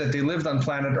years that they lived on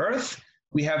planet Earth.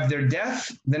 We have their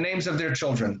death, the names of their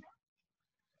children.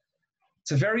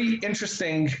 It's a very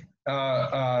interesting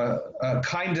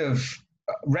kind of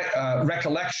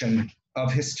recollection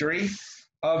of history,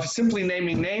 of simply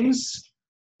naming names.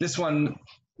 This one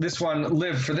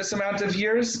lived for this amount of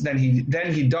years. Then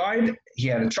he died. He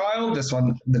had a child.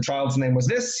 The child's name was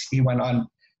this. He went on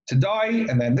to die,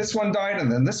 and then this one died,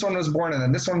 and then this one was born, and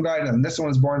then this one died, and then this one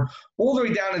was born, all the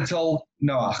way down until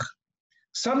Noach.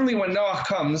 Suddenly, when Noach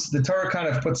comes, the Torah kind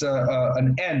of puts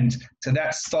an end to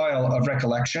that style of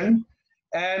recollection.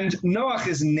 And Noach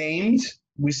is named.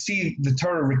 We see the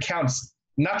Torah recounts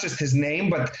not just his name,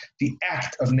 but the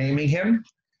act of naming him.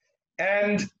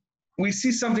 And we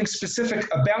see something specific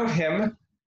about him,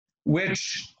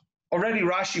 which already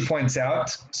Rashi points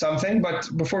out something. But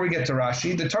before we get to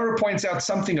Rashi, the Torah points out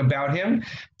something about him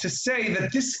to say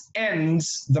that this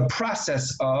ends the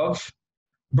process of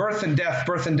birth and death,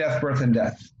 birth and death, birth and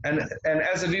death. And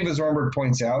as Aviva Zornberg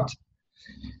points out,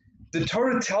 the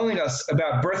Torah telling us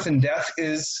about birth and death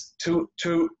is to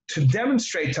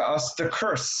demonstrate to us the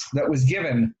curse that was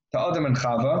given to Adam and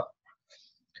Chava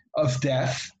of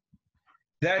death,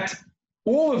 that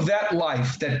all of that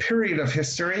life, that period of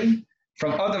history,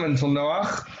 from Adam until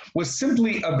Noach, was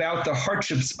simply about the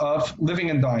hardships of living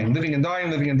and dying, living and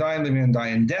dying, living and dying, living and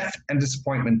dying, death and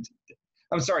disappointment.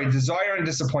 Desire and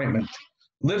disappointment,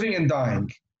 living and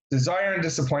dying, desire and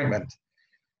disappointment.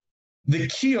 The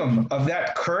kiyum of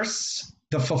that curse,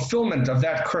 the fulfillment of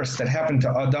that curse that happened to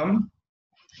Adam,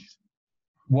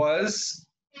 was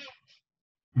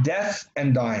death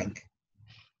and dying.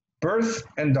 Birth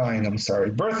and dying.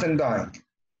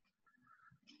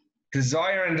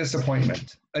 Desire and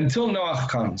disappointment, until Noach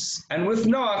comes. And with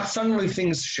Noach, suddenly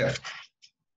things shift.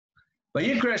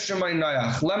 Vayikra Shemai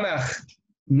Noach, Lemech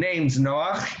names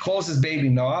Noach, calls his baby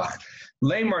Noach,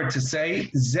 Lamar to say,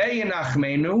 Ze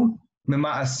Yenachmenu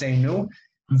Mima'asenu,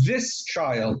 this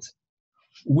child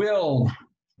will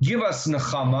give us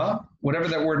Nechama, whatever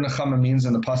that word Nechama means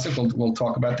in the pasuk, we'll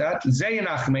talk about that. Ze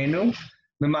Yenachmenu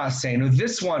Mima'asenu,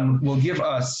 this one will give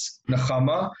us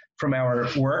Nechama from our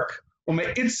work. And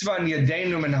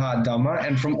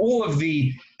from all of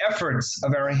the efforts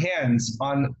of our hands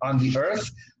on the earth,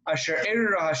 Asher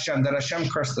Erira Hashem, that Hashem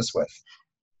cursed us with.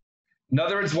 In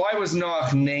other words, why was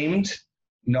Noach named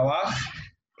Noach?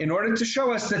 In order to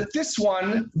show us that this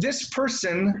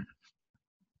person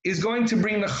is going to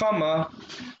bring Nechama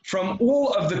from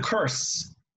all of the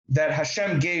curse that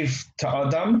Hashem gave to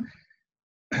Adam,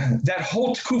 that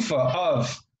whole tkufa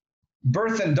of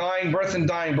birth and dying,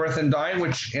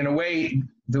 which in a way,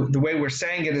 the way we're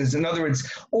saying it is, in other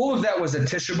words, all of that was a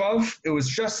Tisha B'Av. It was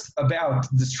just about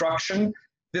destruction.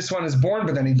 This one is born,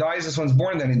 but then he dies. This one's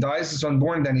born, then he dies. This one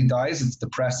born, then he dies. It's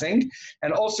depressing.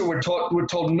 And also we're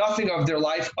told nothing of their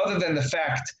life other than the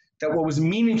fact that what was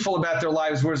meaningful about their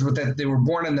lives was that they were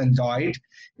born and then died.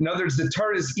 In other words, the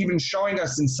Torah is even showing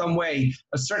us in some way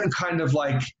a certain kind of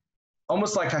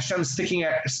almost like Hashem sticking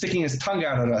his tongue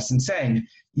out at us and saying,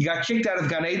 you got kicked out of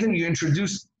Gan Eden, you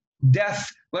introduced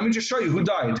death. Let me just show you who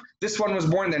died. This one was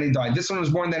born, then he died. This one was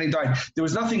born, then he died. There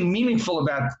was nothing meaningful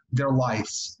about their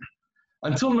lives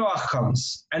until Noach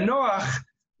comes. And Noach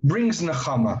brings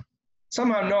Nechama.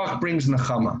 Somehow Noach brings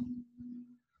Nechama.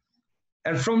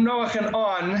 And from Noach and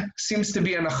on seems to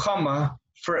be a Nechama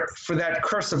for that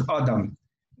curse of Adam.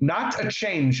 Not a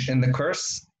change in the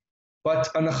curse, but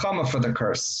a Nechama for the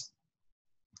curse.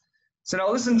 So now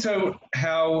listen to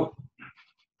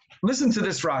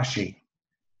this Rashi.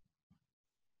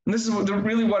 And this is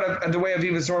really the way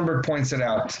Aviva Zornberg points it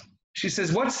out. She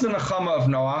says, what's the Nechama of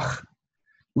Noach?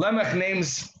 Lemech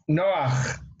names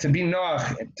Noach to be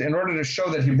Noach in order to show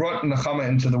that he brought Nechama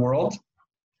into the world.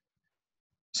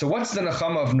 So what's the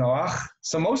Nechama of Noach?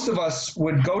 So most of us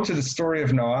would go to the story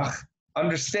of Noach,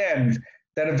 understand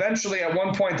that eventually at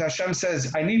one point Hashem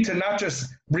says, I need to not just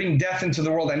bring death into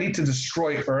the world, I need to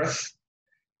destroy earth.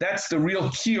 That's the real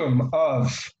kiyum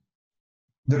of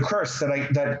the curse that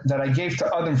I gave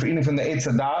to Adam for eating from the Eitz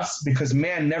Hadas, because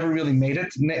man never really made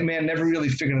it. Man never really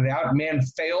figured it out. Man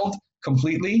failed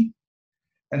completely.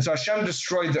 And so Hashem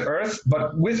destroyed the earth,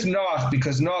 but with Noach,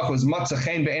 because Noach was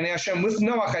Matzachein Be'enei Hashem, with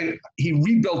Noach, he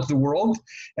rebuilt the world.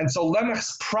 And so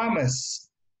Lemech's promise,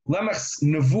 Lemech's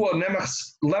nevuah,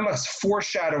 Lemech's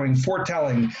foreshadowing,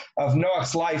 foretelling of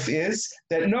Noach's life is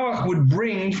that Noach would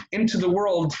bring into the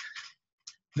world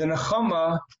the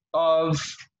Nechama of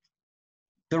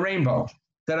the rainbow,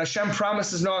 that Hashem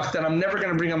promises Noach that I'm never going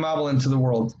to bring a Mabul into the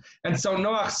world. And so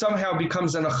Noach somehow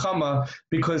becomes a Nechama,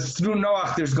 because through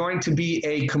Noach there's going to be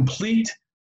a complete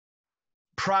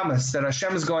promise that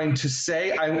Hashem is going to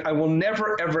say, I will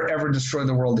never, ever, ever destroy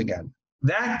the world again.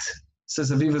 That,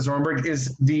 says Aviva Zornberg,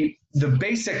 is the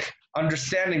basic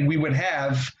understanding we would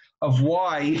have of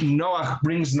why Noach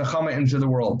brings Nechama into the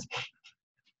world.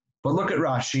 But look at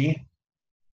Rashi.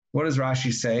 What does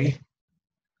Rashi say?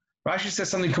 Rashi says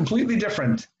something completely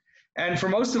different. And for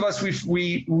most of us,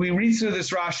 we read through this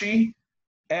Rashi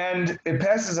and it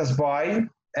passes us by,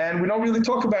 and we don't really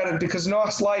talk about it because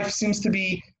Noach's life seems to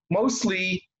be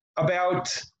mostly about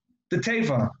the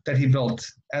Teva that he built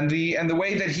and the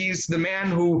way that he's the man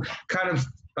who kind of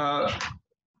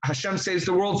Hashem saves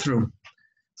the world through.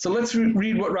 So let's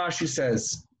read what Rashi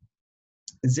says.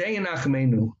 Zeyinach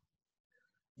menu,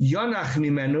 Yonach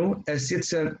mimenu es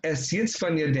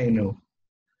yitzfan yadenu.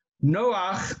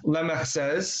 Noach, Lemech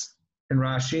says in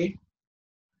Rashi,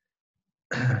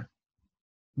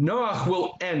 Noach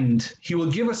will end. He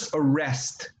will give us a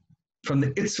rest from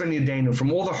the Itzvan Yadenu,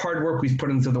 from all the hard work we've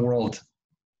put into the world.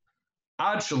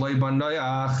 Ad Shaloi Ban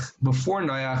Noach, before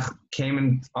Noach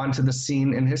came onto the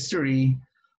scene in history,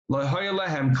 Lo Hoya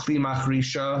Lehem Kli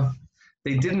Machrisha,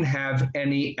 they didn't have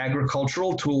any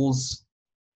agricultural tools.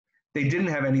 They didn't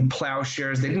have any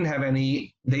plowshares. They didn't have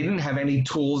any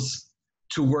tools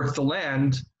to work the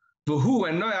land. V'hu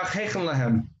and Noach Heichen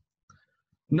Lehem.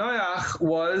 Noach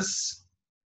was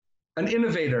an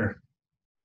innovator.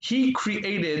 He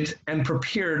created and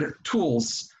prepared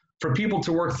tools for people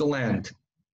to work the land.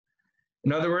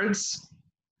 In other words,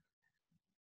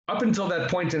 up until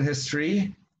that point in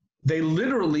history, they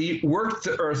literally worked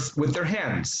the earth with their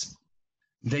hands.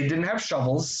 They didn't have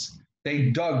shovels. They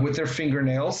dug with their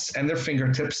fingernails and their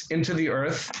fingertips into the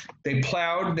earth. They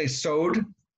plowed, they sowed,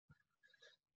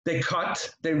 they cut,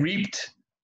 they reaped.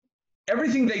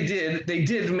 Everything they did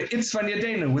mi'itzvan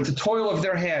yadenu, with the toil of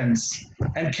their hands.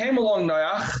 And came along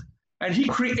Noach, and he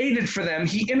created for them,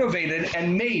 he innovated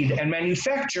and made and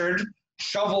manufactured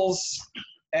shovels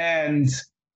and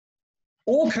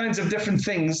all kinds of different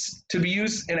things to be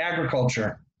used in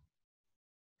agriculture.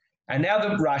 And now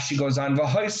the Rashi goes on,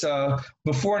 V'hoisa,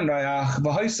 before Noach,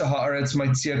 V'hoisa ha'aretz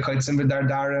maitzia kaitzim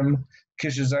v'dardarim,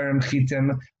 kishazarim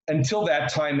chitim, until that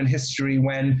time in history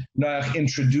when Noach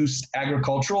introduced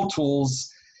agricultural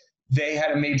tools, they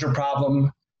had a major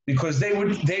problem because they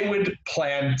would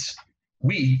plant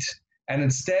wheat, and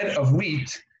instead of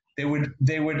wheat,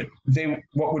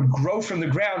 what would grow from the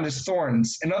ground is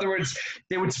thorns. In other words,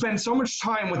 they would spend so much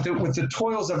time with the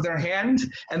toils of their hand,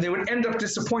 and they would end up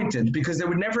disappointed because they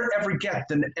would never ever get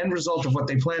the end result of what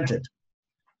they planted.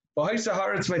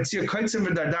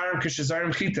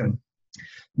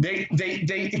 They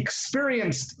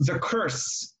experienced the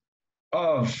curse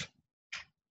of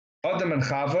Adam and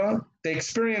Chava. They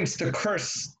experienced the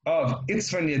curse of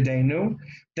Itzvan Yadenu,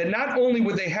 that not only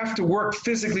would they have to work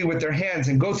physically with their hands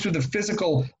and go through the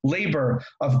physical labor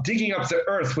of digging up the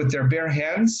earth with their bare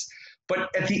hands, but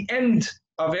at the end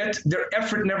of it, their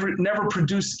effort never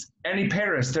produced any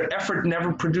paris. Their effort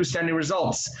never produced any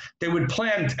results. They would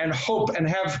plant and hope and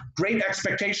have great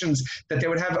expectations that they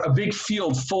would have a big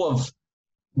field full of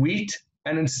wheat,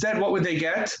 and instead, what would they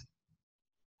get?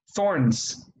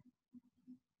 Thorns.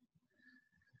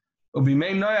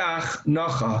 Ubimei Noach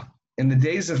Nocha. In the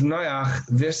days of Noach,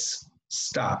 this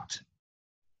stopped.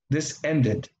 This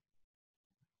ended.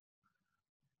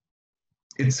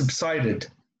 It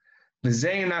subsided.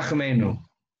 V'zei nachamenu.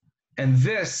 And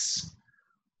this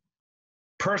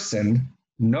person,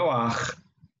 Noach,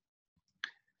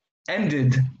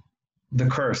 ended the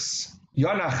curse.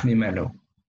 Yonach mimenu.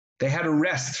 They had a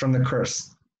rest from the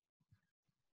curse.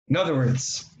 In other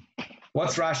words,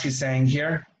 what's Rashi saying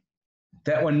here?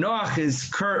 That when Noach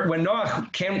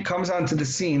comes onto the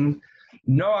scene,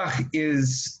 Noach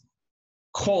is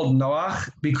called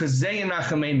Noach because Zei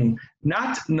Nachamenu,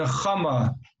 not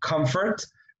Nechama, comfort,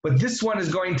 but this one is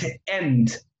going to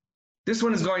end. This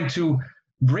one is going to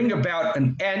bring about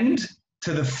an end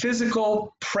to the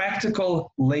physical,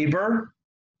 practical labor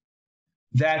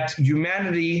that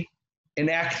humanity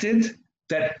enacted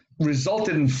that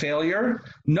resulted in failure.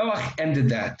 Noach ended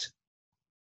that.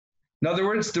 In other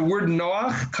words, the word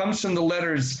Noach comes from the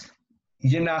letters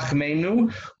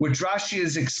Yenachmenu, which Rashi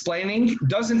is explaining,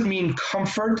 doesn't mean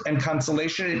comfort and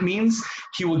consolation. It means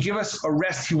he will give us a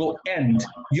rest. He will end.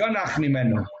 Yonach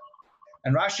mimenu.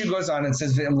 And Rashi goes on and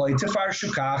says,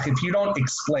 if you don't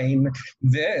explain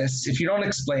this, if you don't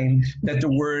explain that the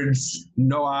words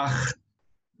Noach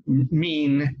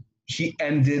mean he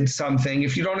ended something,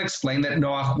 if you don't explain that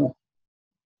Noach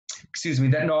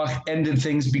ended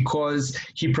things because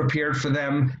he prepared for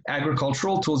them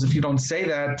agricultural tools, if you don't say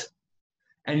that,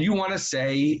 and you want to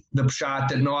say the pshat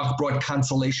that Noach brought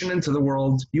consolation into the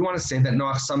world, you want to say that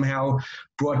Noach somehow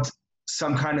brought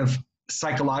some kind of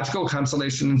psychological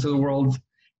consolation into the world,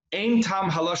 ein tam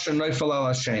halasha noifel al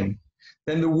Hashem,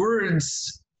 then the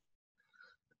words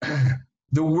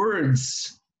the word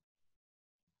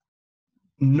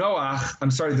Noach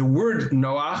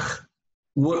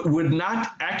would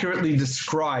not accurately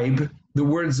describe the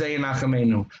word Zei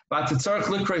Nachamenu.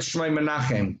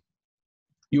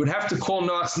 You would have to call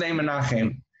Noach's name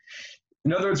Menachem.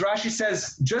 In other words, Rashi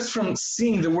says, just from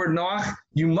seeing the word Noach,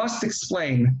 you must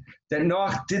explain that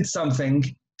Noach did something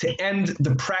to end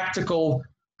the practical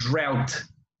drought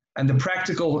and the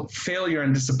practical failure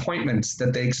and disappointments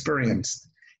that they experienced.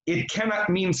 It cannot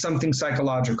mean something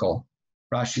psychological,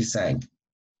 Rashi is saying.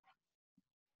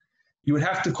 You would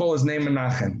have to call his name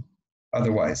Menachem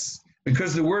otherwise,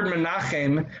 because the word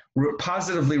Menachem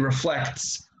positively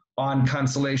reflects on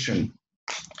consolation.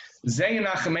 Zei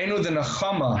Nachamenu, the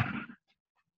Nechama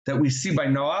that we see by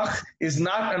Noach, is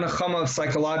not a Nechama of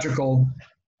psychological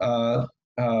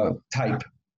type.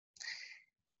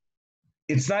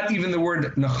 it's not even the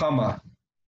word nechama,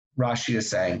 Rashi is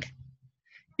saying.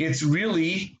 It's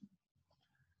really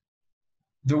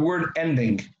the word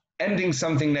ending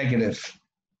something negative.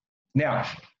 Now,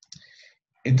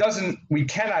 we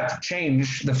cannot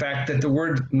change the fact that the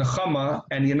word nechama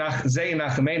and ze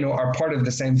Yenachemenu are part of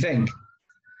the same thing.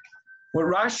 What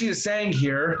Rashi is saying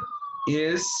here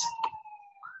is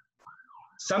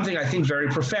something I think very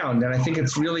profound, and I think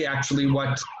it's really actually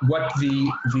what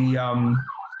the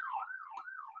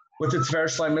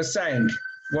Tiferes Shleima is saying.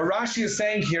 What Rashi is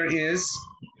saying here is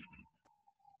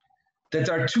that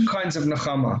there are two kinds of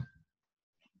nechama.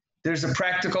 There's a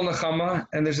practical nechama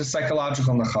and there's a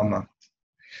psychological nechama.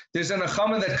 There's a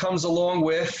nechama that comes along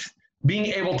with being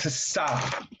able to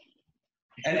stop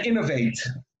and innovate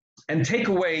and take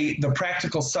away the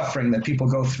practical suffering that people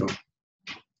go through.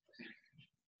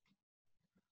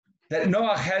 That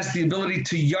Noach has the ability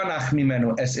to yanach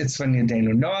mimenu es itzvan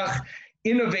yadenu. Noach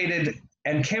innovated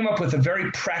and came up with a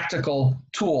very practical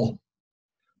tool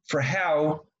for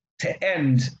how to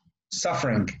end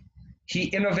suffering. He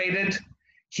innovated,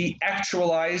 he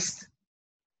actualized,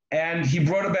 and he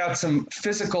brought about some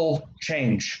physical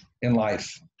change in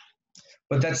life.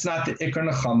 But that's not the Ikar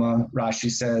Nechama,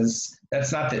 Rashi says.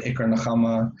 That's not the Ikar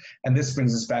Nechama. And this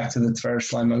brings us back to the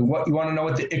Tiferes Shleima. What you want to know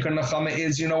what the Ikar Nechama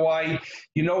is? You know why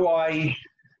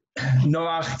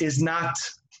Noach is not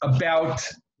about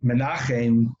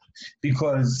Menachem?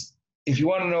 Because if you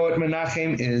want to know what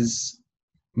Menachem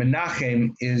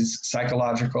is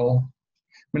psychological.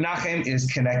 Menachem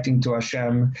is connecting to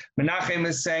Hashem. Menachem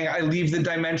is saying, I leave the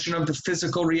dimension of the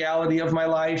physical reality of my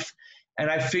life and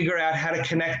I figure out how to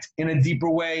connect in a deeper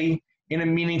way, in a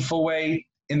meaningful way,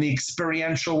 in the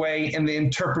experiential way, in the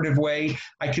interpretive way.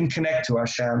 I can connect to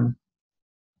Hashem.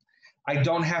 I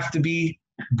don't have to be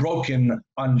broken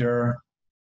under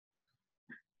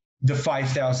the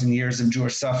 5,000 years of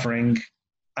Jewish suffering.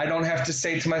 I don't have to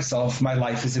say to myself, my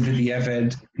life is a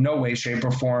b'di'evid, no way, shape,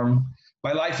 or form.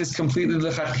 My life is completely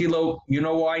l'chachilo. You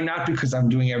know why? Not because I'm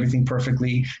doing everything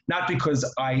perfectly, not because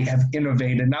I have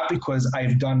innovated, not because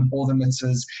I've done all the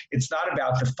mitzvahs. It's not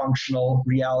about the functional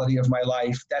reality of my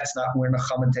life. That's not where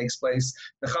Nechama takes place.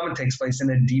 Nechama takes place in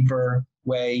a deeper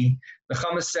way.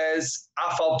 Nechama says,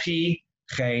 Afal pi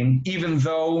chen, even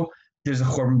though there's a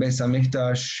Churban Beis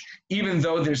HaMikdash, even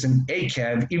though there's an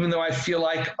Akev, even though I feel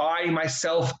like I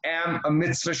myself am a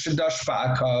mitzvah shadash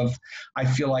fa'akav, I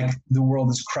feel like the world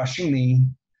is crushing me.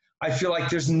 I feel like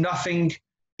there's nothing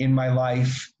in my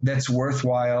life that's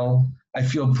worthwhile. I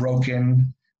feel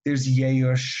broken. There's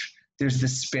yeyush. There's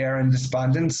despair and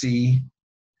despondency.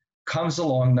 Comes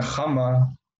along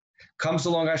Nechama, comes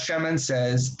along Hashem and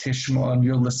says, Tishma,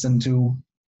 you're listened to.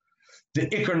 The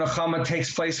Ikar Nechama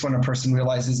takes place when a person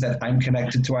realizes that I'm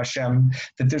connected to Hashem,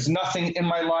 that there's nothing in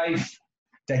my life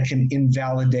that can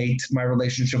invalidate my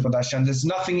relationship with Hashem. There's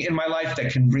nothing in my life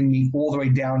that can bring me all the way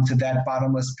down to that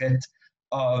bottomless pit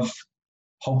of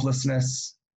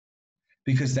hopelessness,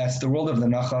 because that's the world of the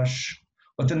Nachash.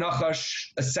 What the Nachash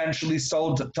essentially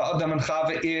sold to Adam and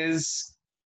Chava is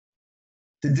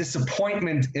the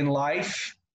disappointment in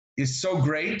life is so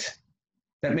great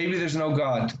that maybe there's no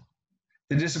God.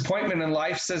 The disappointment in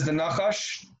life, says the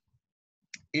Nachash,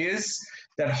 is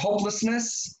that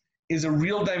hopelessness is a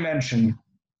real dimension.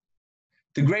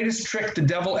 The greatest trick the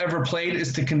devil ever played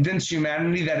is to convince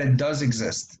humanity that it does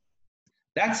exist.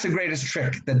 That's the greatest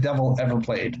trick the devil ever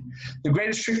played. The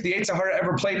greatest trick the Yetzer Hara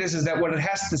ever played is that what it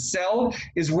has to sell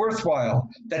is worthwhile.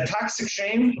 That toxic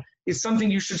shame is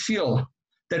something you should feel.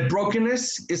 That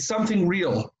brokenness is something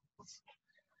real.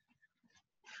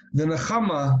 The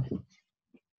Nechama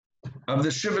of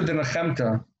the Shiva de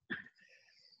Nechemta,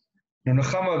 the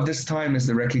Nechama of this time is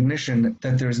the recognition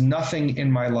that there's nothing in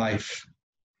my life.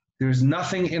 There's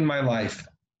nothing in my life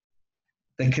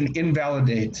that can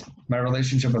invalidate my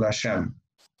relationship with Hashem.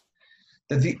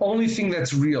 That the only thing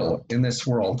that's real in this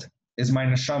world is my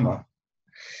neshama,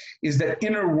 is that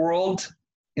inner world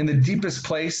in the deepest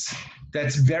place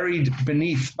that's buried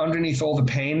underneath all the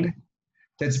pain,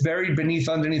 that's buried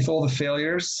underneath all the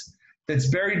failures, that's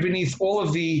buried beneath all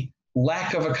of the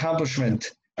lack of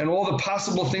accomplishment and all the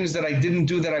possible things that I didn't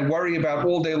do that I worry about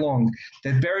all day long,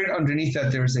 that buried underneath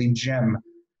that there is a gem.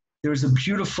 There is a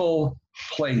beautiful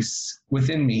place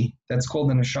within me that's called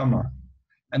the neshama.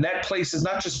 And that place is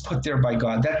not just put there by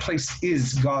God. That place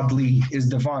is godly, is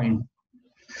divine.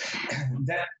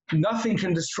 That nothing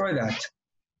can destroy that.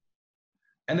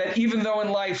 And that even though in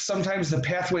life sometimes the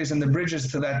pathways and the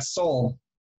bridges to that soul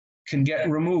can get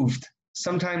removed,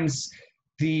 sometimes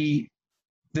the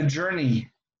journey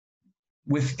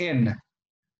within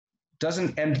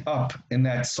doesn't end up in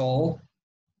that soul,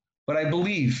 but I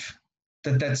believe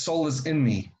that that soul is in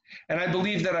me. And I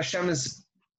believe that Hashem is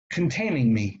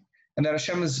containing me, and that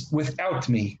Hashem is without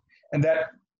me, and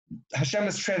that Hashem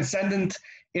is transcendent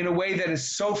in a way that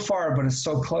is so far but is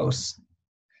so close,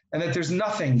 and that there's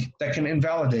nothing that can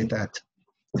invalidate that.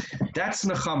 That's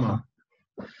Nechama.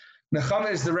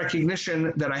 Nechama is the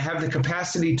recognition that I have the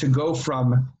capacity to go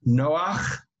from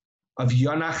Noach, of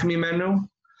Yonach Mimenu,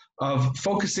 of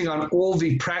focusing on all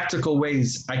the practical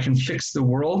ways I can fix the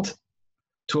world,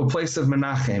 to a place of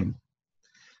Menachem,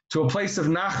 to a place of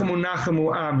Nachamu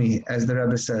Nachamu Ami, as the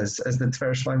Rebbe says, as the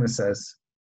Tver Shlomo says,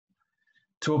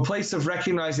 to a place of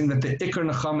recognizing that the Ikar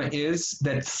Nechama is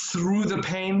that through the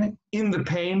pain, in the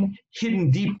pain,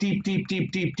 hidden deep, deep, deep,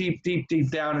 deep, deep, deep, deep,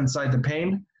 deep down inside the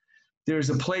pain, there is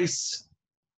a place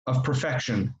of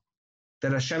perfection,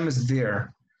 that Hashem is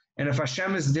there. And if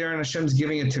Hashem is there and Hashem's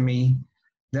giving it to me,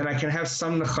 then I can have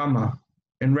some Nechama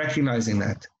in recognizing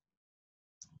that.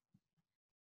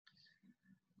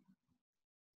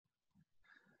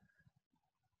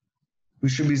 We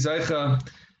should be Zaycha,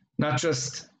 not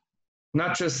just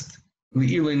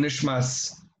Le'ilui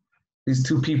Nishmas, these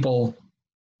two people,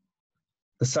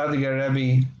 the Sadiger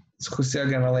Rebbe, Zchusia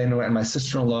Gan Aleinu, and my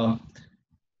sister-in-law.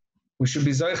 We should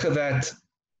be Zaycha that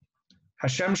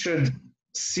Hashem should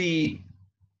see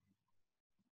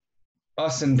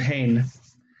us in pain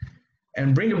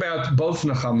and bring about both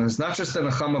Nechamas, not just the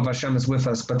Nechama of Hashem is with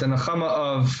us, but the Nechama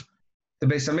of the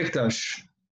Beis HaMikdash,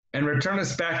 and return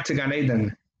us back to Gan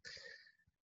Eden.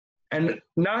 And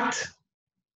not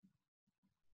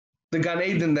the Gan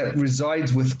Eden that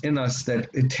resides within us, that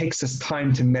it takes us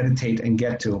time to meditate and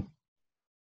get to,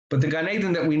 but the Gan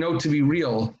Eden that we know to be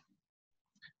real,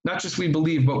 not just we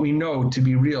believe, but we know to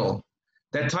be real.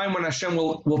 That time when Hashem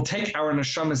will take our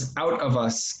neshamas out of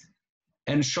us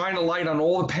and shine a light on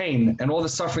all the pain and all the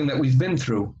suffering that we've been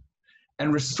through,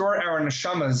 and restore our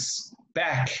neshamas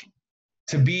back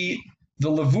to be the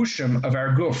levushim of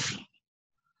our guf,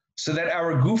 so that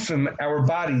our gufim, our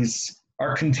bodies,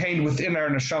 are contained within our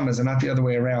neshamas and not the other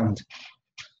way around.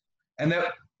 And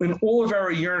that in all of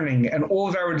our yearning and all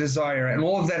of our desire and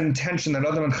all of that intention that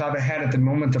Adam and Chava had at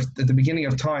the beginning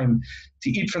of time to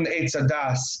eat from the Eitz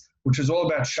Hadas, which is all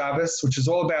about Shabbos, which is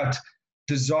all about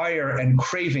desire and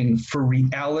craving for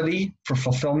reality, for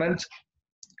fulfillment,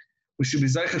 we should be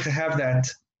zeicha to have that.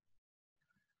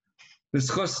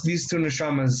 B'schus these two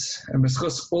neshamas, and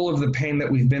b'schus all of the pain that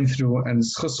we've been through, and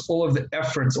b'schus all of the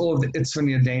efforts, all of the itzvah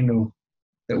yadenu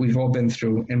that we've all been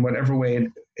through, in whatever way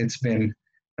it's been.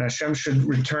 And Hashem should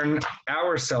return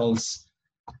ourselves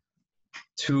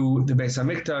to the Beis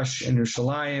HaMikdash in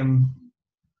Yerushalayim.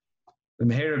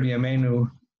 B'meher b'yameinu.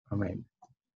 Amen.